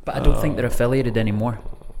 But I don't think they're affiliated anymore.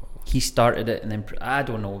 He started it and then... I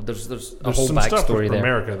don't know. There's a whole some backstory stuff with there.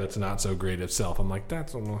 Primerica that's not so great itself. I'm like,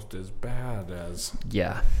 that's almost as bad as...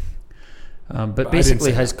 Yeah. But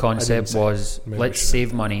basically his concept was, let's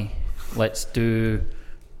save money. Let's do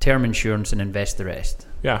term insurance and invest the rest.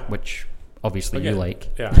 Yeah. Which obviously you like.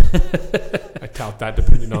 Yeah. I tout that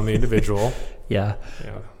depending on the individual. Yeah.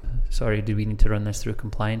 Sorry, do we need to run this through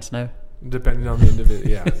compliance now? Depending on the individual,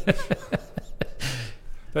 yeah.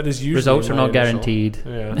 That is usually results are not guaranteed.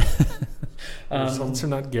 Yeah. Results are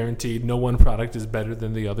not guaranteed. No one product is better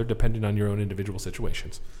than the other, depending on your own individual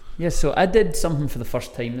situations. Yeah, so I did something for the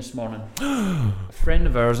first time this morning. A friend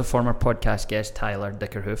of ours, a former podcast guest, Tyler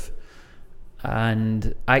Dickerhoof,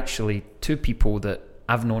 and actually two people that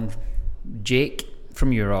I've known, Jake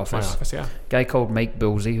from your office, a guy called Mike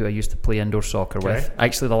Bullsey, who I used to play indoor soccer with.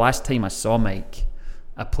 Actually, the last time I saw Mike,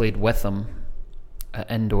 I played with him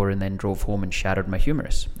at indoor and then drove home and shattered my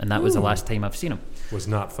humerus, and that was the last time I've seen him. Was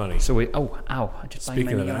not funny. So I just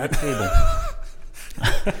speaking of that,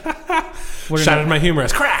 shattered my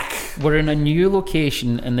humerus. Crack. We're in a new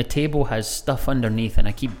location and the table has stuff underneath, and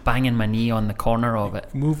I keep banging my knee on the corner of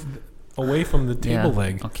it. Move away from the table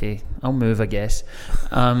leg. Okay, I'll move, I guess.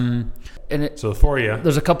 So for you,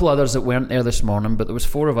 there's a couple others that weren't there this morning, but there was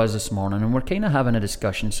 4 of us this morning, and we're kind of having a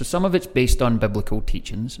discussion. So some of it's based on biblical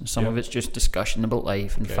teachings, and some of it's just discussion about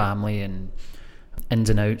life and family and ins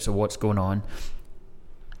and outs of what's going on.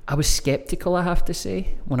 I was skeptical, I have to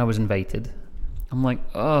say, when I was invited. I'm like,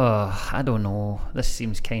 I don't know. This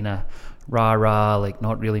seems kind of rah-rah, like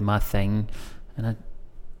not really my thing. And I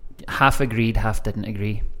half agreed, half didn't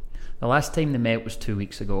agree. The last time they met was 2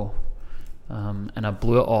 weeks ago, and I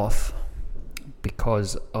blew it off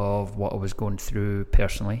because of what I was going through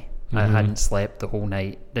personally. I hadn't slept the whole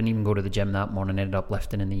night, didn't even go to the gym that morning, ended up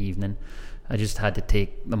lifting in the evening. I just had to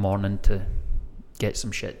take the morning to get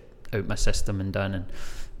some shit out my system and done, and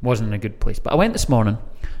wasn't in a good place. But I went this morning,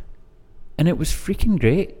 and it was freaking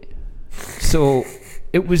great. So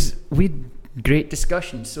we had great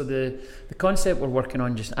discussion. So the concept we're working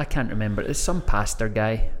on, I can't remember, it's some pastor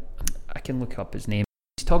guy, I can look up his name.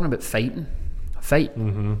 He's talking about fighting.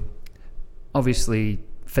 Obviously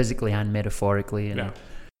physically and metaphorically, and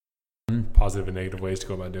positive and negative ways to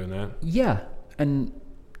go about doing that. Yeah, and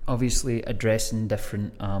obviously addressing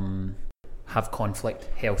different have conflict,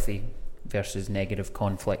 healthy versus negative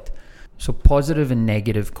conflict. So positive and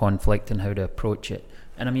negative conflict and how to approach it.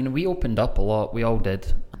 And I mean, we opened up a lot, we all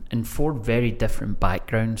did, in 4 very different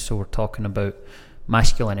backgrounds. So we're talking about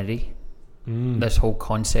masculinity, this whole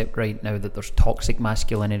concept right now that there's toxic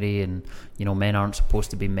masculinity, and you know, men aren't supposed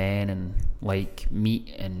to be men, and like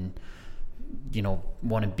meat, and you know,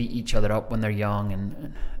 want to beat each other up when they're young.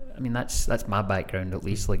 And I mean, that's my background, at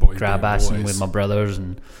least, like grab assing with my brothers,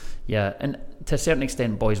 and and to a certain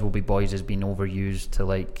extent boys will be boys has been overused to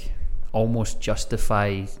like almost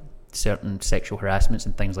justify certain sexual harassments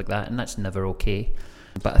and things like that, and that's never okay.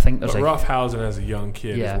 But I think there's But roughhousing as a young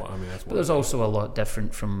kid, Yeah. is what, I mean, that's but there's also a lot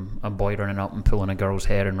different from a boy running up and pulling a girl's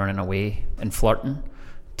hair and running away and flirting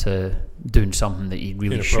to doing something that you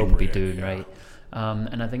really shouldn't be doing, yeah. right?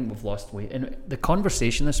 And I think we've lost weight. And the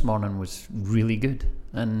conversation this morning was really good.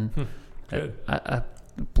 And Good. I'm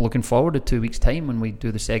looking forward to 2 weeks' time when we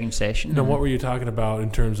do the second session. Now, what were you talking about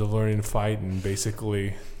in terms of learning to fight? And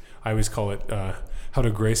basically, I always call it how to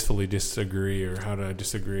gracefully disagree, or how to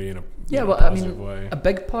disagree in a positive way. A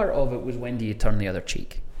big part of it was, when do you turn the other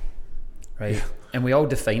cheek, right? Yeah. And we all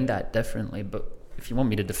define that differently. But if you want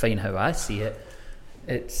me to define how I see it,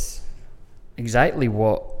 it's exactly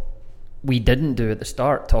what we didn't do at the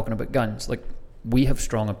start, talking about guns. Like, we have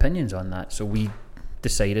strong opinions on that, so we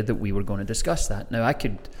decided that we were going to discuss that. Now, I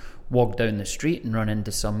could walk down the street and run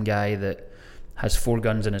into some guy that has 4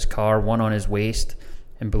 guns in his car, 1 on his waist,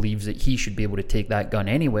 and believes that he should be able to take that gun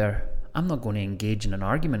anywhere. I'm not going to engage in an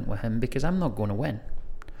argument with him because I'm not going to win.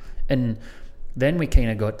 And then we kind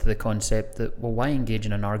of got to the concept that, well, why engage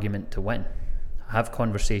in an argument to win? Have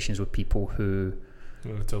conversations with people who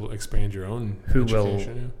to expand your own who will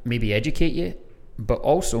maybe educate you, but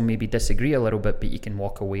also maybe disagree a little bit, but you can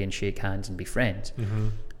walk away and shake hands and be friends.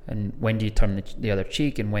 And when do you turn the other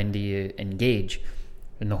cheek, and when do you engage?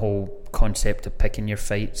 And the whole concept of picking your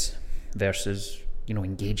fights versus,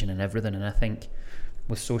 engaging in everything. And I think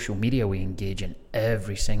with social media, we engage in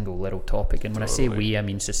every single little topic. And when I say we, I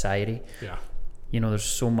mean society. Yeah. There's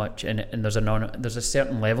so much, and there's a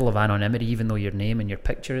certain level of anonymity, even though your name and your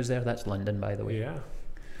picture is there. That's London, by the way. Yeah.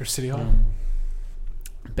 Or City Hall.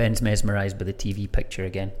 Ben's mesmerised by the TV picture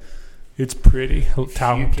again. It's pretty.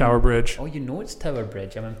 Tower Bridge. Oh, it's Tower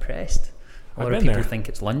Bridge. I'm impressed. A lot of people think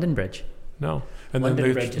it's London Bridge. No. And London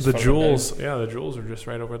then Bridge is the jewels. Yeah, the jewels are just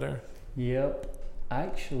right over there. Yep.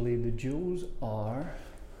 Actually, the jewels are...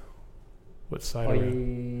 What side are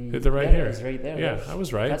we? They're right here. It's right there. Yeah, I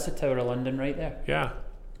was right. That's the Tower of London right there. Yeah,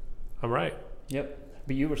 I'm right. Yep.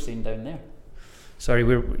 But you were seeing down there. Sorry,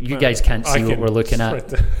 you guys can't see what we're looking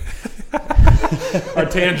at. Our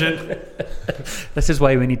tangent. This is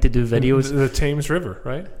why we need to do videos. The Thames River,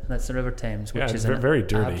 right? That's the River Thames, which is very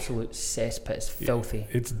dirty. Absolute cesspit. It's filthy.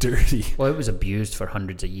 It's dirty. Well, it was abused for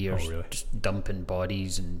hundreds of years. Oh, really? Just dumping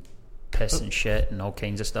bodies and piss and shit and all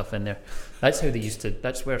kinds of stuff in there. That's how they used to.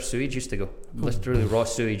 That's where sewage used to go. Literally, raw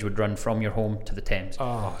sewage would run from your home to the Thames.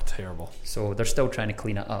 Oh, terrible. So they're still trying to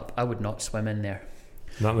clean it up. I would not swim in there.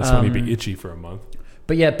 Not unless when you'd be itchy for a month.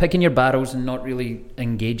 But yeah, picking your battles and not really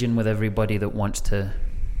engaging with everybody that wants to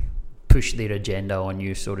push their agenda on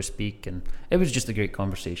you, so to speak. And it was just a great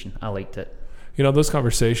conversation. I liked it. Those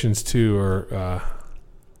conversations too are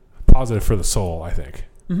positive for the soul, I think.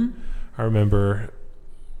 I remember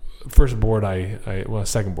first board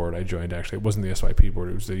second board I joined, actually. It wasn't the SYP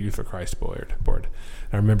board, it was the Youth for Christ board. And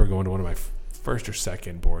I remember going to one of my first or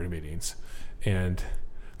second board meetings, and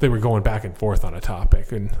they were going back and forth on a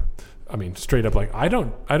topic, and I mean, straight up, like, I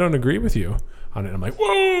don't agree with you on it. I'm like,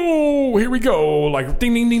 whoa, here we go, like,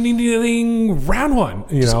 ding, ding, ding, ding, ding, ding, round one,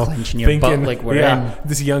 just clenching your butt like we're in.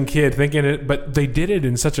 This young kid thinking it, but they did it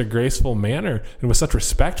in such a graceful manner and with such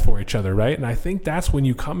respect for each other, right? And I think that's when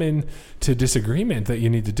you come in to disagreement that you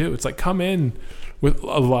need to do. It's like, come in with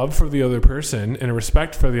a love for the other person and a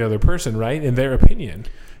respect for the other person, right? And their opinion.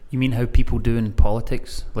 You mean how people do in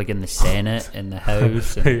politics, like in the Senate, in the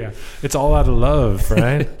House? And yeah, it's all out of love,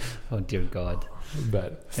 right? Oh, dear God.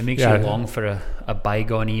 But it makes you long for a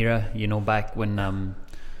bygone era, back when...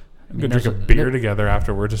 we could drink a beer together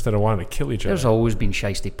afterwards instead of wanting to kill each other. There's always been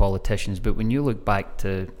shiesty politicians, but when you look back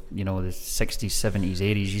to, the 60s, 70s,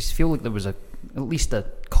 80s, you feel like there was at least a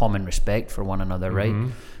common respect for one another, right?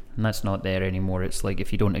 And that's not there anymore. It's like,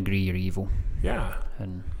 if you don't agree, you're evil. Yeah.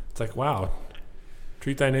 And it's like, wow.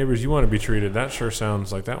 Treat thy neighbors you want to be treated. That sure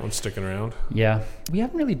sounds like that one's sticking around. Yeah. We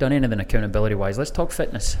haven't really done anything accountability-wise. Let's talk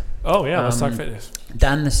fitness. Oh, yeah. Let's talk fitness.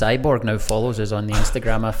 Dan the Cyborg now follows us on the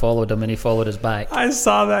Instagram. I followed him and he followed us back. I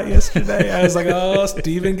saw that yesterday. I was like, oh,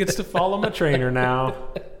 Steven gets to follow my trainer now.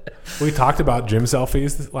 We talked about gym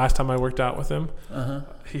selfies last time I worked out with him.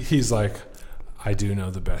 He's like, I do know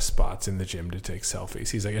the best spots in the gym to take selfies.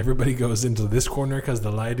 He's like, everybody goes into this corner because of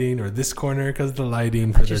the lighting, or this corner because of the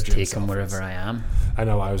lighting. For just take them wherever I am. I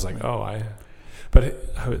know. I was like, but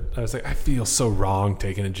I was like, I feel so wrong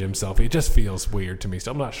taking a gym selfie. It just feels weird to me. So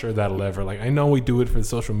I'm not sure that'll ever, I know we do it for the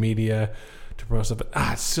social media to promote stuff, but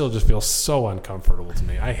it still just feels so uncomfortable to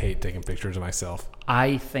me. I hate taking pictures of myself.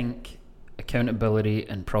 I think accountability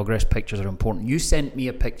and progress pictures are important. You sent me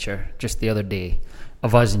a picture just the other day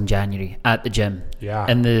of us in January at the gym,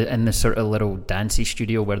 in the sort of little dancey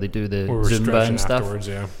studio where they do the Zumba and stuff.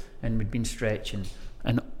 Yeah. And we'd been stretching,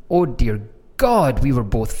 and oh dear God, we were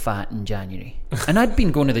both fat in January. And I'd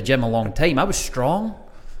been going to the gym a long time. I was strong.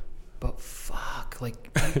 But fuck,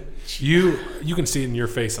 like... You can see it in your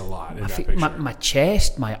face a lot in that picture. My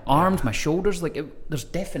chest, my arms, my shoulders, like there's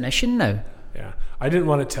definition now. Yeah. I didn't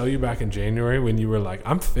want to tell you back in January when you were like,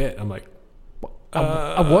 I'm fit. I'm like...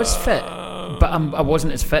 I was fit, but I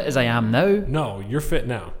wasn't as fit as I am now. No, you're fit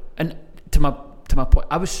now. And to my point,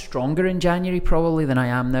 I was stronger in January probably than I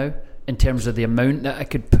am now in terms of the amount that I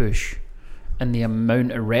could push and the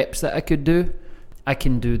amount of reps that I could do. I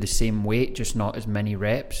can do the same weight, just not as many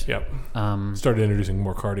reps. Yep. Started introducing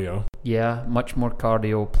more cardio. Yeah, much more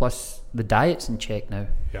cardio. Plus, the diet's in check now.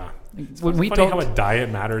 Yeah. It's when we funny talked, how a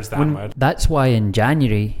diet matters that much. That's why in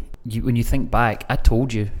January, when you think back, I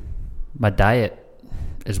told you my diet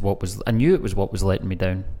is what was... I knew it was what was letting me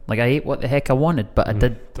down. Like, I ate what the heck I wanted, but I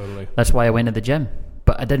did. Totally. That's why I went to the gym.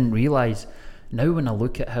 But I didn't realise... Now when I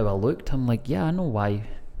look at how I looked, I'm like, yeah, I know why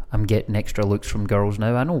I'm getting extra looks from girls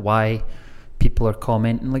now. I know why people are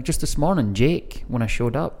commenting. Like, just this morning, Jake, when I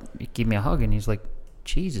showed up, he gave me a hug and he's like,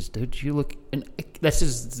 Jesus, dude, you look... And this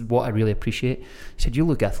is what I really appreciate. He said, you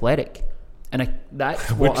look athletic. And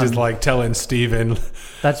that's what Which is like telling Steven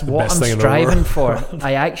that's what I'm striving for.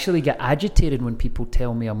 I actually get agitated when people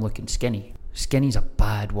tell me I'm looking skinny. Skinny's a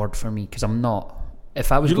bad word for me because I'm not.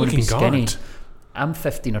 If I was going to be skinny, I'm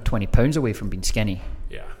 15 or 20 pounds away from being skinny.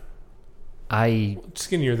 Yeah.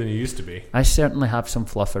 Skinnier than you used to be. I certainly have some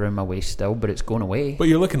fluff around my waist still, but it's going away. But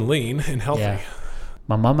you're looking lean and healthy. Yeah.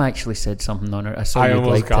 My mum actually said something on her. I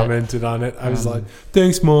almost commented on it. I was like,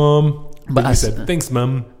 thanks, Mom. But I said, thanks,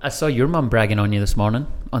 Mum. I saw your mum bragging on you this morning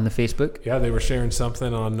on the Facebook. Yeah, they were sharing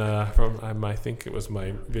something on from I think it was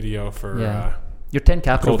my video for... your 10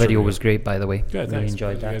 Capital video was great, by the way. Yeah, really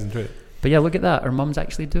enjoyed that. You guys enjoyed it. But yeah, look at that. Our mums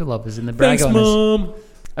actually do love us in the brag on Mom.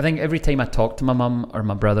 I think every time I talk to my mum or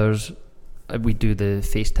my brothers, we do the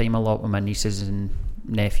FaceTime a lot with my nieces and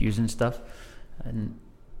nephews and stuff. And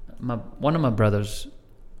one of my brothers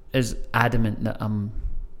is adamant that I'm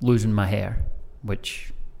losing my hair,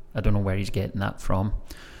 which I don't know where he's getting that from.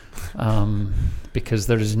 Because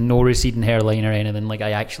there is no receding hairline or anything. Like,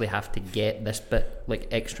 I actually have to get this bit like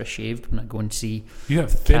extra shaved when I go and see. You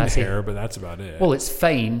have thin Cassie. hair, but that's about it. Well, it's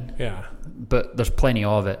fine. Yeah. But there's plenty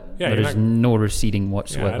of it. Yeah, there's no receding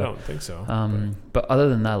whatsoever. Yeah, I don't think so. But other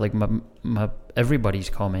than that, like my everybody's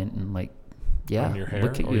commenting, like, yeah, on your hair,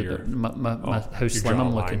 look at you, how slim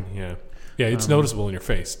I'm looking. Yeah, it's noticeable in your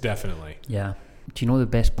face, definitely. Yeah. Do you know the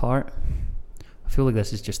best part? I feel like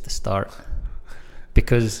this is just the start.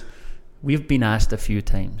 Because we've been asked a few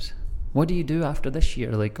times, what do you do after this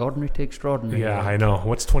year? Like, ordinary to extraordinary. Yeah, I know.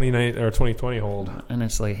 What's 2020 hold? And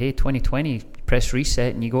it's like, hey, 2020, press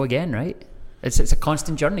reset and you go again, right? It's a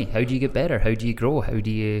constant journey. How do you get better? How do you grow? How do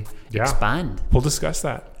you expand? We'll discuss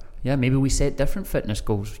that. Yeah, maybe we set different fitness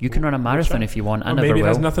goals. You can run a marathon if you want. I never maybe it will.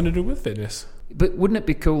 has nothing to do with fitness. But wouldn't it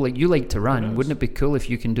be cool? Like, you like to run. Wouldn't it be cool if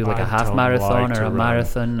you can do like a half marathon or a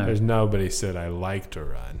marathon? There's nobody said I like to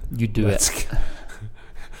run. You do it.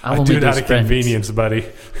 I do it out of convenience, buddy.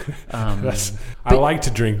 I like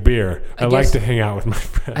to drink beer. I like to hang out with my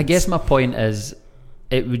friends. I guess my point is,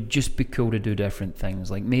 it would just be cool to do different things.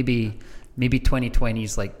 Like maybe 2020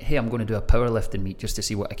 is like, hey, I'm going to do a powerlifting meet just to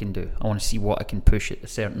see what I can do. I want to see what I can push at a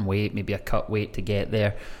certain weight, maybe a cut weight to get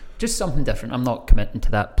there. Just something different. I'm not committing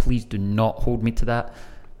to that. Please do not hold me to that.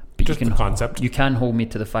 But just the concept. You can hold me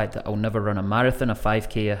to the fact that I'll never run a marathon, a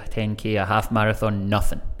 5K, a 10K, a half marathon,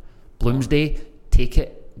 nothing. Bloomsday, take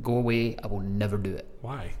it. Go away. I will never do it.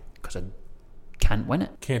 Why? Because I can't win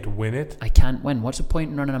it. Can't win it? I can't win. What's the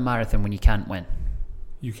point in running a marathon when you can't win?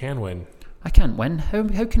 You can win. I can't win. How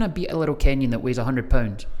can I beat a little Kenyan that weighs 100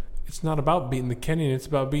 pounds? It's not about beating the Kenyan. It's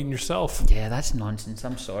about beating yourself. Yeah, that's nonsense.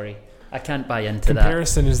 I'm sorry. I can't buy into that.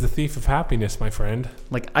 Comparison is the thief of happiness, my friend.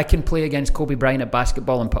 Like, I can play against Kobe Bryant at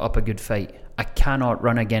basketball and put up a good fight. I cannot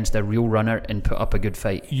run against a real runner and put up a good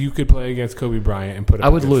fight. You could play against Kobe Bryant and put up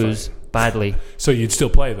a good fight. I would lose badly. So you'd still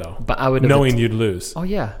play, though? But I would knowing you'd lose. Oh,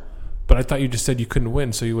 yeah. But I thought you just said you couldn't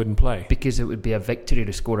win, so you wouldn't play. Because it would be a victory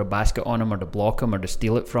to score a basket on him or to block him or to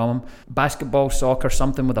steal it from him. Basketball, soccer,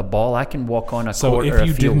 something with a ball, I can walk on a court or a field. So if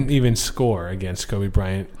you didn't even score against Kobe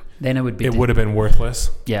Bryant, then it would have been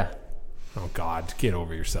worthless? Yeah. Oh, God, get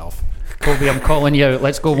over yourself. Kobe, I'm calling you out.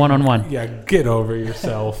 Let's go one-on-one. Yeah, get over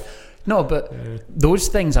yourself. No, but those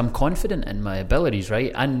things, I'm confident in my abilities,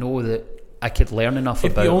 right? I know that I could learn enough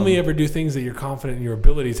about them. If you only ever do things that you're confident in your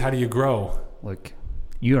abilities, how do you grow? Look,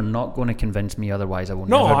 you're not going to convince me otherwise. I will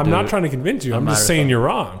No, never I'm not trying to convince you. I'm just saying you're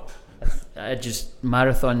wrong.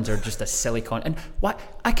 Marathons are just a silly and why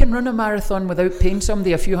I can run a marathon without paying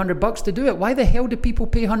somebody a few $100 to do it. Why the hell do people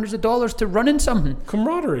pay hundreds of dollars to run in something?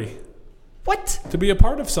 Camaraderie. What? To be a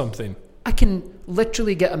part of something. I can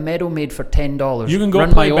literally get a medal made for $10. You can go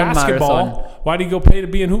run play my own basketball. marathon. Why do you go pay to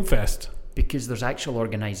be in Hoop Fest? Because there's actual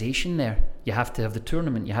organisation there. You have to have the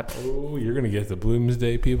tournament. You have to. Oh, you're going to get the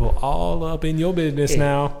Bloomsday people all up in your business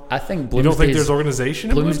now. I think You don't think there's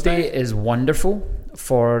organization in Bloomsday is wonderful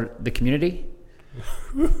for the community.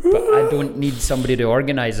 But I don't need somebody to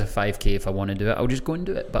organise a 5K if I want to do it. I'll just go and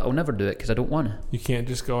do it. But I'll never do it because I don't want to. You can't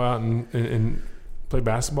just go out and play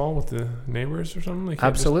basketball with the neighbors or something?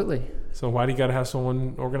 Absolutely. So why do you got to have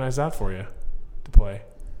someone organize that for you to play?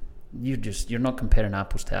 You're not comparing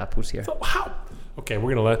apples to apples here. So how? Okay,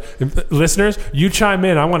 we're going to let listeners, you chime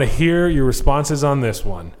in. I want to hear your responses on this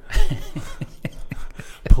one.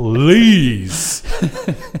 Please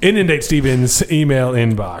inundate Steven's email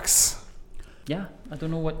inbox. Yeah, I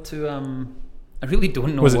don't know what to. I really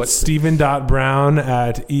don't know. Was it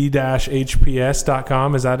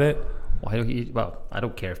steven.brown@e-hps.com? Is that it? Why don't you? Well, I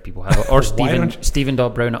don't care if people have it. Or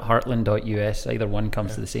Steven.brown@heartland.us. Either one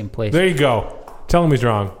comes to the same place. There you go. Tell him he's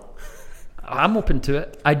wrong. I'm open to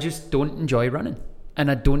it. I just don't enjoy running. And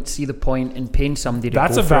I don't see the point in paying somebody to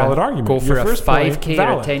That's go a valid argument. Go for Your a first point, 5K or a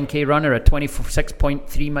valid. 10K run or a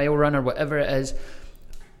 26.3 mile run or whatever it is.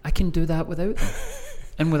 I can do that without them.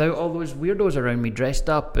 And without all those weirdos around me dressed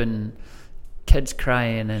up and kids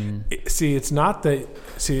crying and... See, it's not that...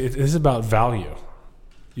 See, it is about value.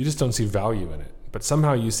 You just don't see value in it. But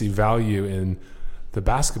somehow you see value in the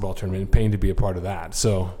basketball tournament and paying to be a part of that.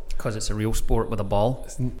 So... Because it's a real sport with a ball.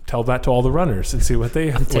 Tell that to all the runners and see what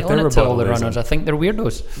they... I'm telling it to all the runners. I think they're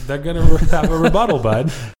weirdos. They're going to have a rebuttal,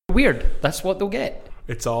 bud. Weird. That's what they'll get.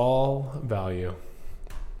 It's all value.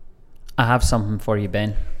 I have something for you,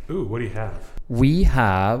 Ben. Ooh, what do you have? We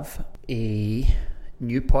have a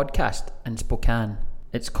new podcast in Spokane.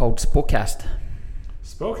 It's called Spokecast.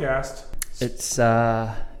 Spokecast. It's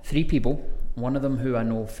 3 people. One of them who I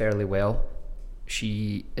know fairly well.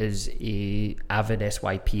 She is a avid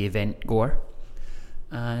SYP event goer.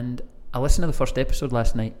 And I listened to the first episode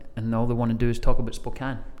last night, and all they want to do is talk about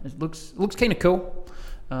Spokane. It looks kind of cool,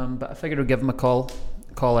 but I figured I'd give them a call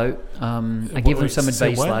out. I gave them some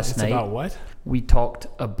advice last night. About what? We talked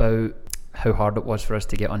about how hard it was for us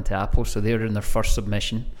to get onto Apple, so they're in their first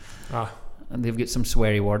submission. And they've got some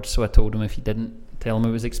sweary words, so I told them if you didn't tell them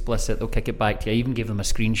it was explicit, they'll kick it back to you. I even gave them a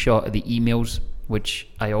screenshot of the emails, which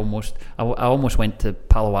I almost went to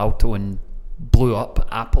Palo Alto and blew up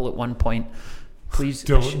Apple at one point. Please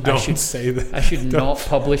don't say that. I should not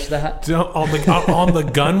publish that. On the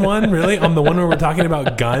gun one, really? On the one where we're talking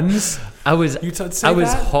about guns? I was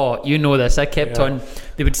hot. You know this. I kept on.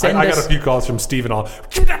 They would send. I got a few calls from Stephen.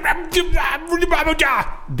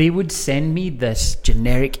 They would send me this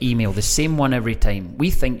generic email, the same one every time.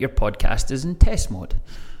 We think your podcast is in test mode.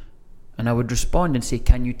 And I would respond and say,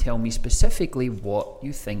 can you tell me specifically what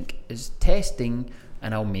you think is testing,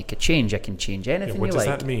 and I'll make a change. I can change anything you like. What does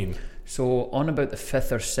that mean? So on about the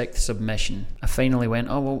 5th or 6th submission, I finally went,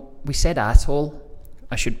 oh, well, we said asshole.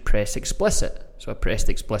 I should press explicit. So I pressed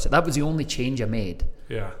explicit. That was the only change I made.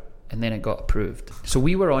 Yeah. And then it got approved. So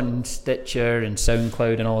we were on Stitcher and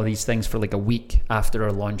SoundCloud and all of these things for like a week after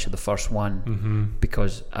our launch of the first one,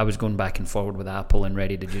 because I was going back and forward with Apple and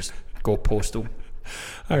ready to just go postal.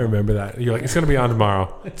 I remember that. You're like, it's going to be on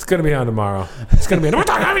tomorrow. It's going to be on tomorrow. It's going to be on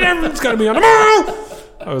tomorrow. It's going to be on tomorrow.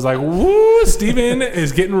 I was like, woo, Steven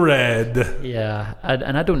is getting red. Yeah.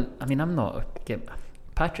 I'm not.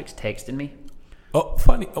 Patrick's texting me. Oh,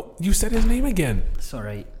 funny. Oh, you said his name again. It's all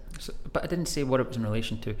right. So, but I didn't say what it was in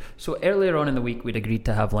relation to. So earlier on in the week, we'd agreed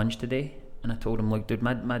to have lunch today. And I told him, look, dude,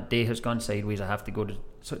 my day has gone sideways. I have to go to...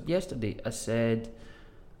 So yesterday, I said...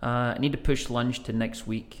 I need to push lunch to next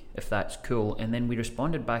week, if that's cool. And then we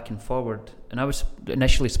responded back and forward. And I was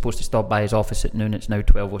initially supposed to stop by his office at noon. It's now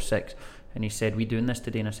 12:06. And he said, we doing this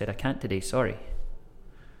today? And I said, I can't today, sorry.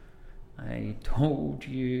 I told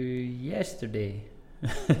you yesterday.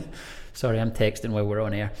 Sorry, I'm texting while we're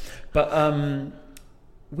on air. But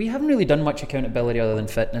we haven't really done much accountability other than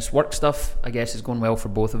fitness. Work stuff, I guess, is going well for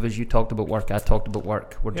both of us. You talked about work, I talked about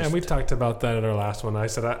work. We talked about that at our last one. I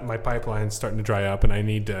said my pipeline's starting to dry up, and I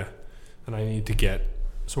need to get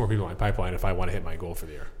some more people on my pipeline if I want to hit my goal for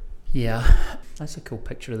the year. Yeah, that's a cool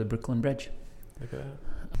picture of the Brooklyn Bridge. Look at that.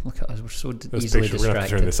 Look at us, we're so easily distracted. We're going to have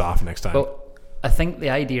to turn this off next time. Well, I think the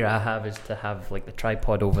idea I have is to have like the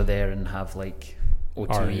tripod over there and have like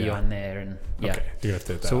O2E on there, and yeah. Okay, you're going to have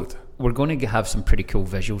to do that. So we're going to have some pretty cool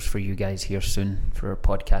visuals for you guys here soon for our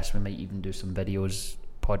podcast. We might even do some videos,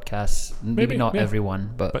 podcasts. Maybe not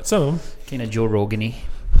everyone, but some of them. Kind of Joe Rogan-y.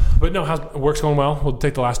 But no, work's going well. We'll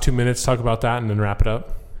take the last 2 minutes, talk about that, and then wrap it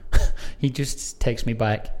up. He just texts me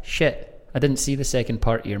back, shit, I didn't see the second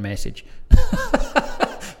part of your message.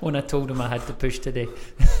 when I told him I had to push today.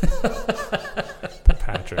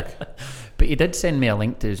 Patrick. But he did send me a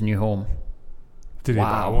link to his new home. Did he buy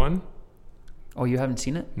Wow. one? Oh, you haven't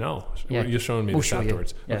seen it? No. Yeah. You're showing me We'll this show you.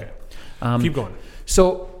 afterwards. Yeah. Okay. Keep going.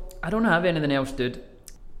 So, I don't have anything else, dude.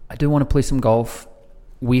 I do want to play some golf.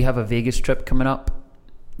 We have a Vegas trip coming up.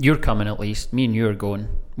 You're coming at least. Me and you are going.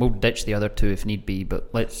 We'll ditch the other two if need be, but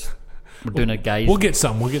we're doing a guys. We'll get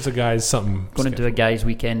some. We'll get the guys something. Going to do a guys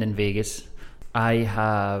weekend in Vegas. I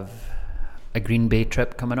have a Green Bay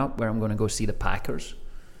trip coming up where I'm going to go see the Packers.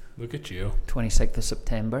 Look at you. 26th of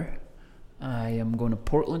September. I am going to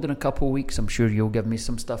Portland in a couple of weeks. I'm sure you'll give me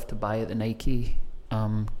some stuff to buy at the Nike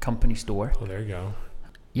company store. Oh, there you go.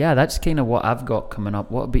 Yeah, that's kind of what I've got coming up.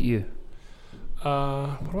 What about you?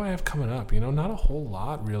 What do I have coming up? Not a whole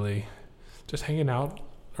lot really. Just hanging out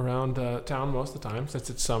around town most of the time since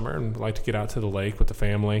it's summer, and like to get out to the lake with the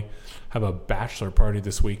family. Have a bachelor party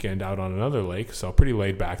this weekend out on another lake, so pretty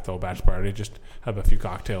laid back though. Bachelor party, just have a few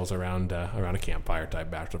cocktails around a campfire type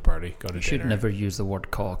bachelor party. Go to You dinner. should never use the word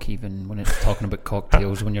cock even when it's talking about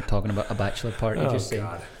cocktails when you're talking about a bachelor party. Oh Just say.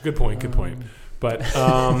 God, good point. Good point. But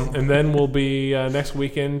and then we'll be next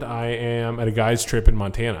weekend. I am at a guys trip in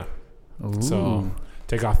Montana. Ooh. So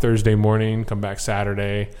take off Thursday morning, come back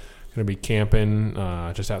Saturday. Going to be camping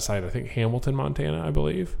just outside, I think, Hamilton, Montana, I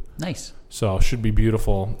believe. Nice. So should be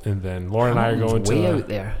beautiful. And then Laura and I are going way to out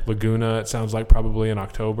there. Laguna, it sounds like, probably in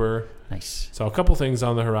October. Nice. So a couple things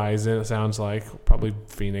on the horizon, it sounds like. Probably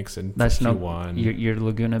Phoenix and That's Q1. not your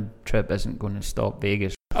Laguna trip isn't going to stop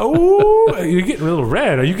Vegas. Oh, you're getting a little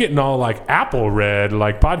red. Are you getting all like apple red,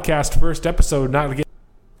 like podcast first episode, not get.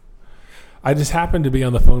 I just happened to be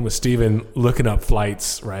on the phone with Steven looking up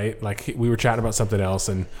flights, right? Like we were chatting about something else,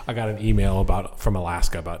 and I got an email from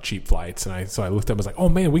Alaska about cheap flights, and so I looked up and was like, "Oh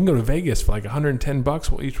man, we can go to Vegas for like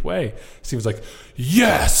 $110 each way." Steven's like,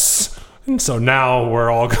 "Yes!" And so now we're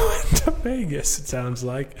all going to Vegas. It sounds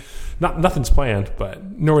like nothing's planned, but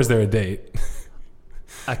nor is there a date.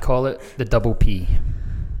 I call it the double P.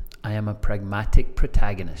 I am a pragmatic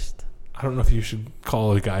protagonist. I don't know if you should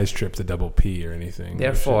call a guy's trip the double P or anything.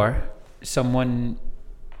 Therefore, someone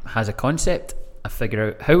has a concept, I figure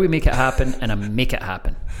out how we make it happen, and I make it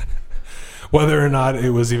happen. Whether or not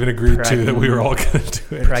it was even agreed to that we were all going to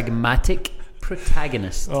do it. Pragmatic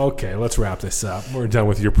protagonist. Okay, let's wrap this up. We're done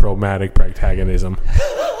with your pragmatic protagonism.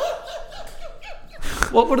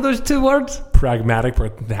 What were those two words? Pragmatic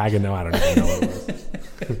protagonism. No, I don't even know what it was.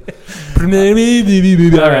 All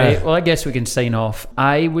right, well, I guess we can sign off.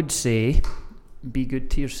 I would say be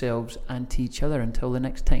good to yourselves and to each other until the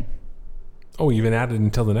next time. Oh, even added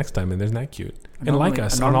until the next time, and isn't that cute? And like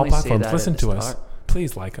us I on all normally say platforms. that Listen at the to us. start.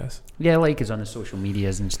 Please like us. Yeah, like us on the social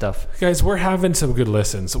medias and stuff. Guys, we're having some good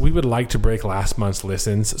listens. We would like to break last month's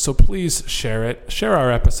listens, so please share it. Share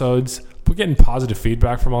our episodes. We're getting positive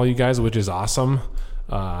feedback from all you guys, which is awesome.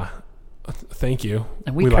 Thank you.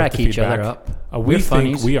 And we like crack the each feedback. other up. We We're think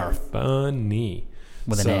funnies. we are funny.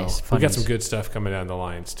 With an S. We got Funnies. some good stuff coming down the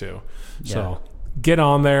lines too. Yeah. So get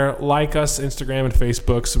on there, like us, Instagram and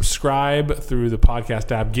Facebook, subscribe through the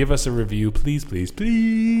podcast app, give us a review, please, please,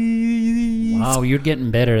 please. Wow, you're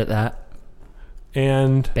getting better at that.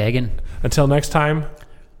 And Begging. until next time.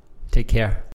 Take care.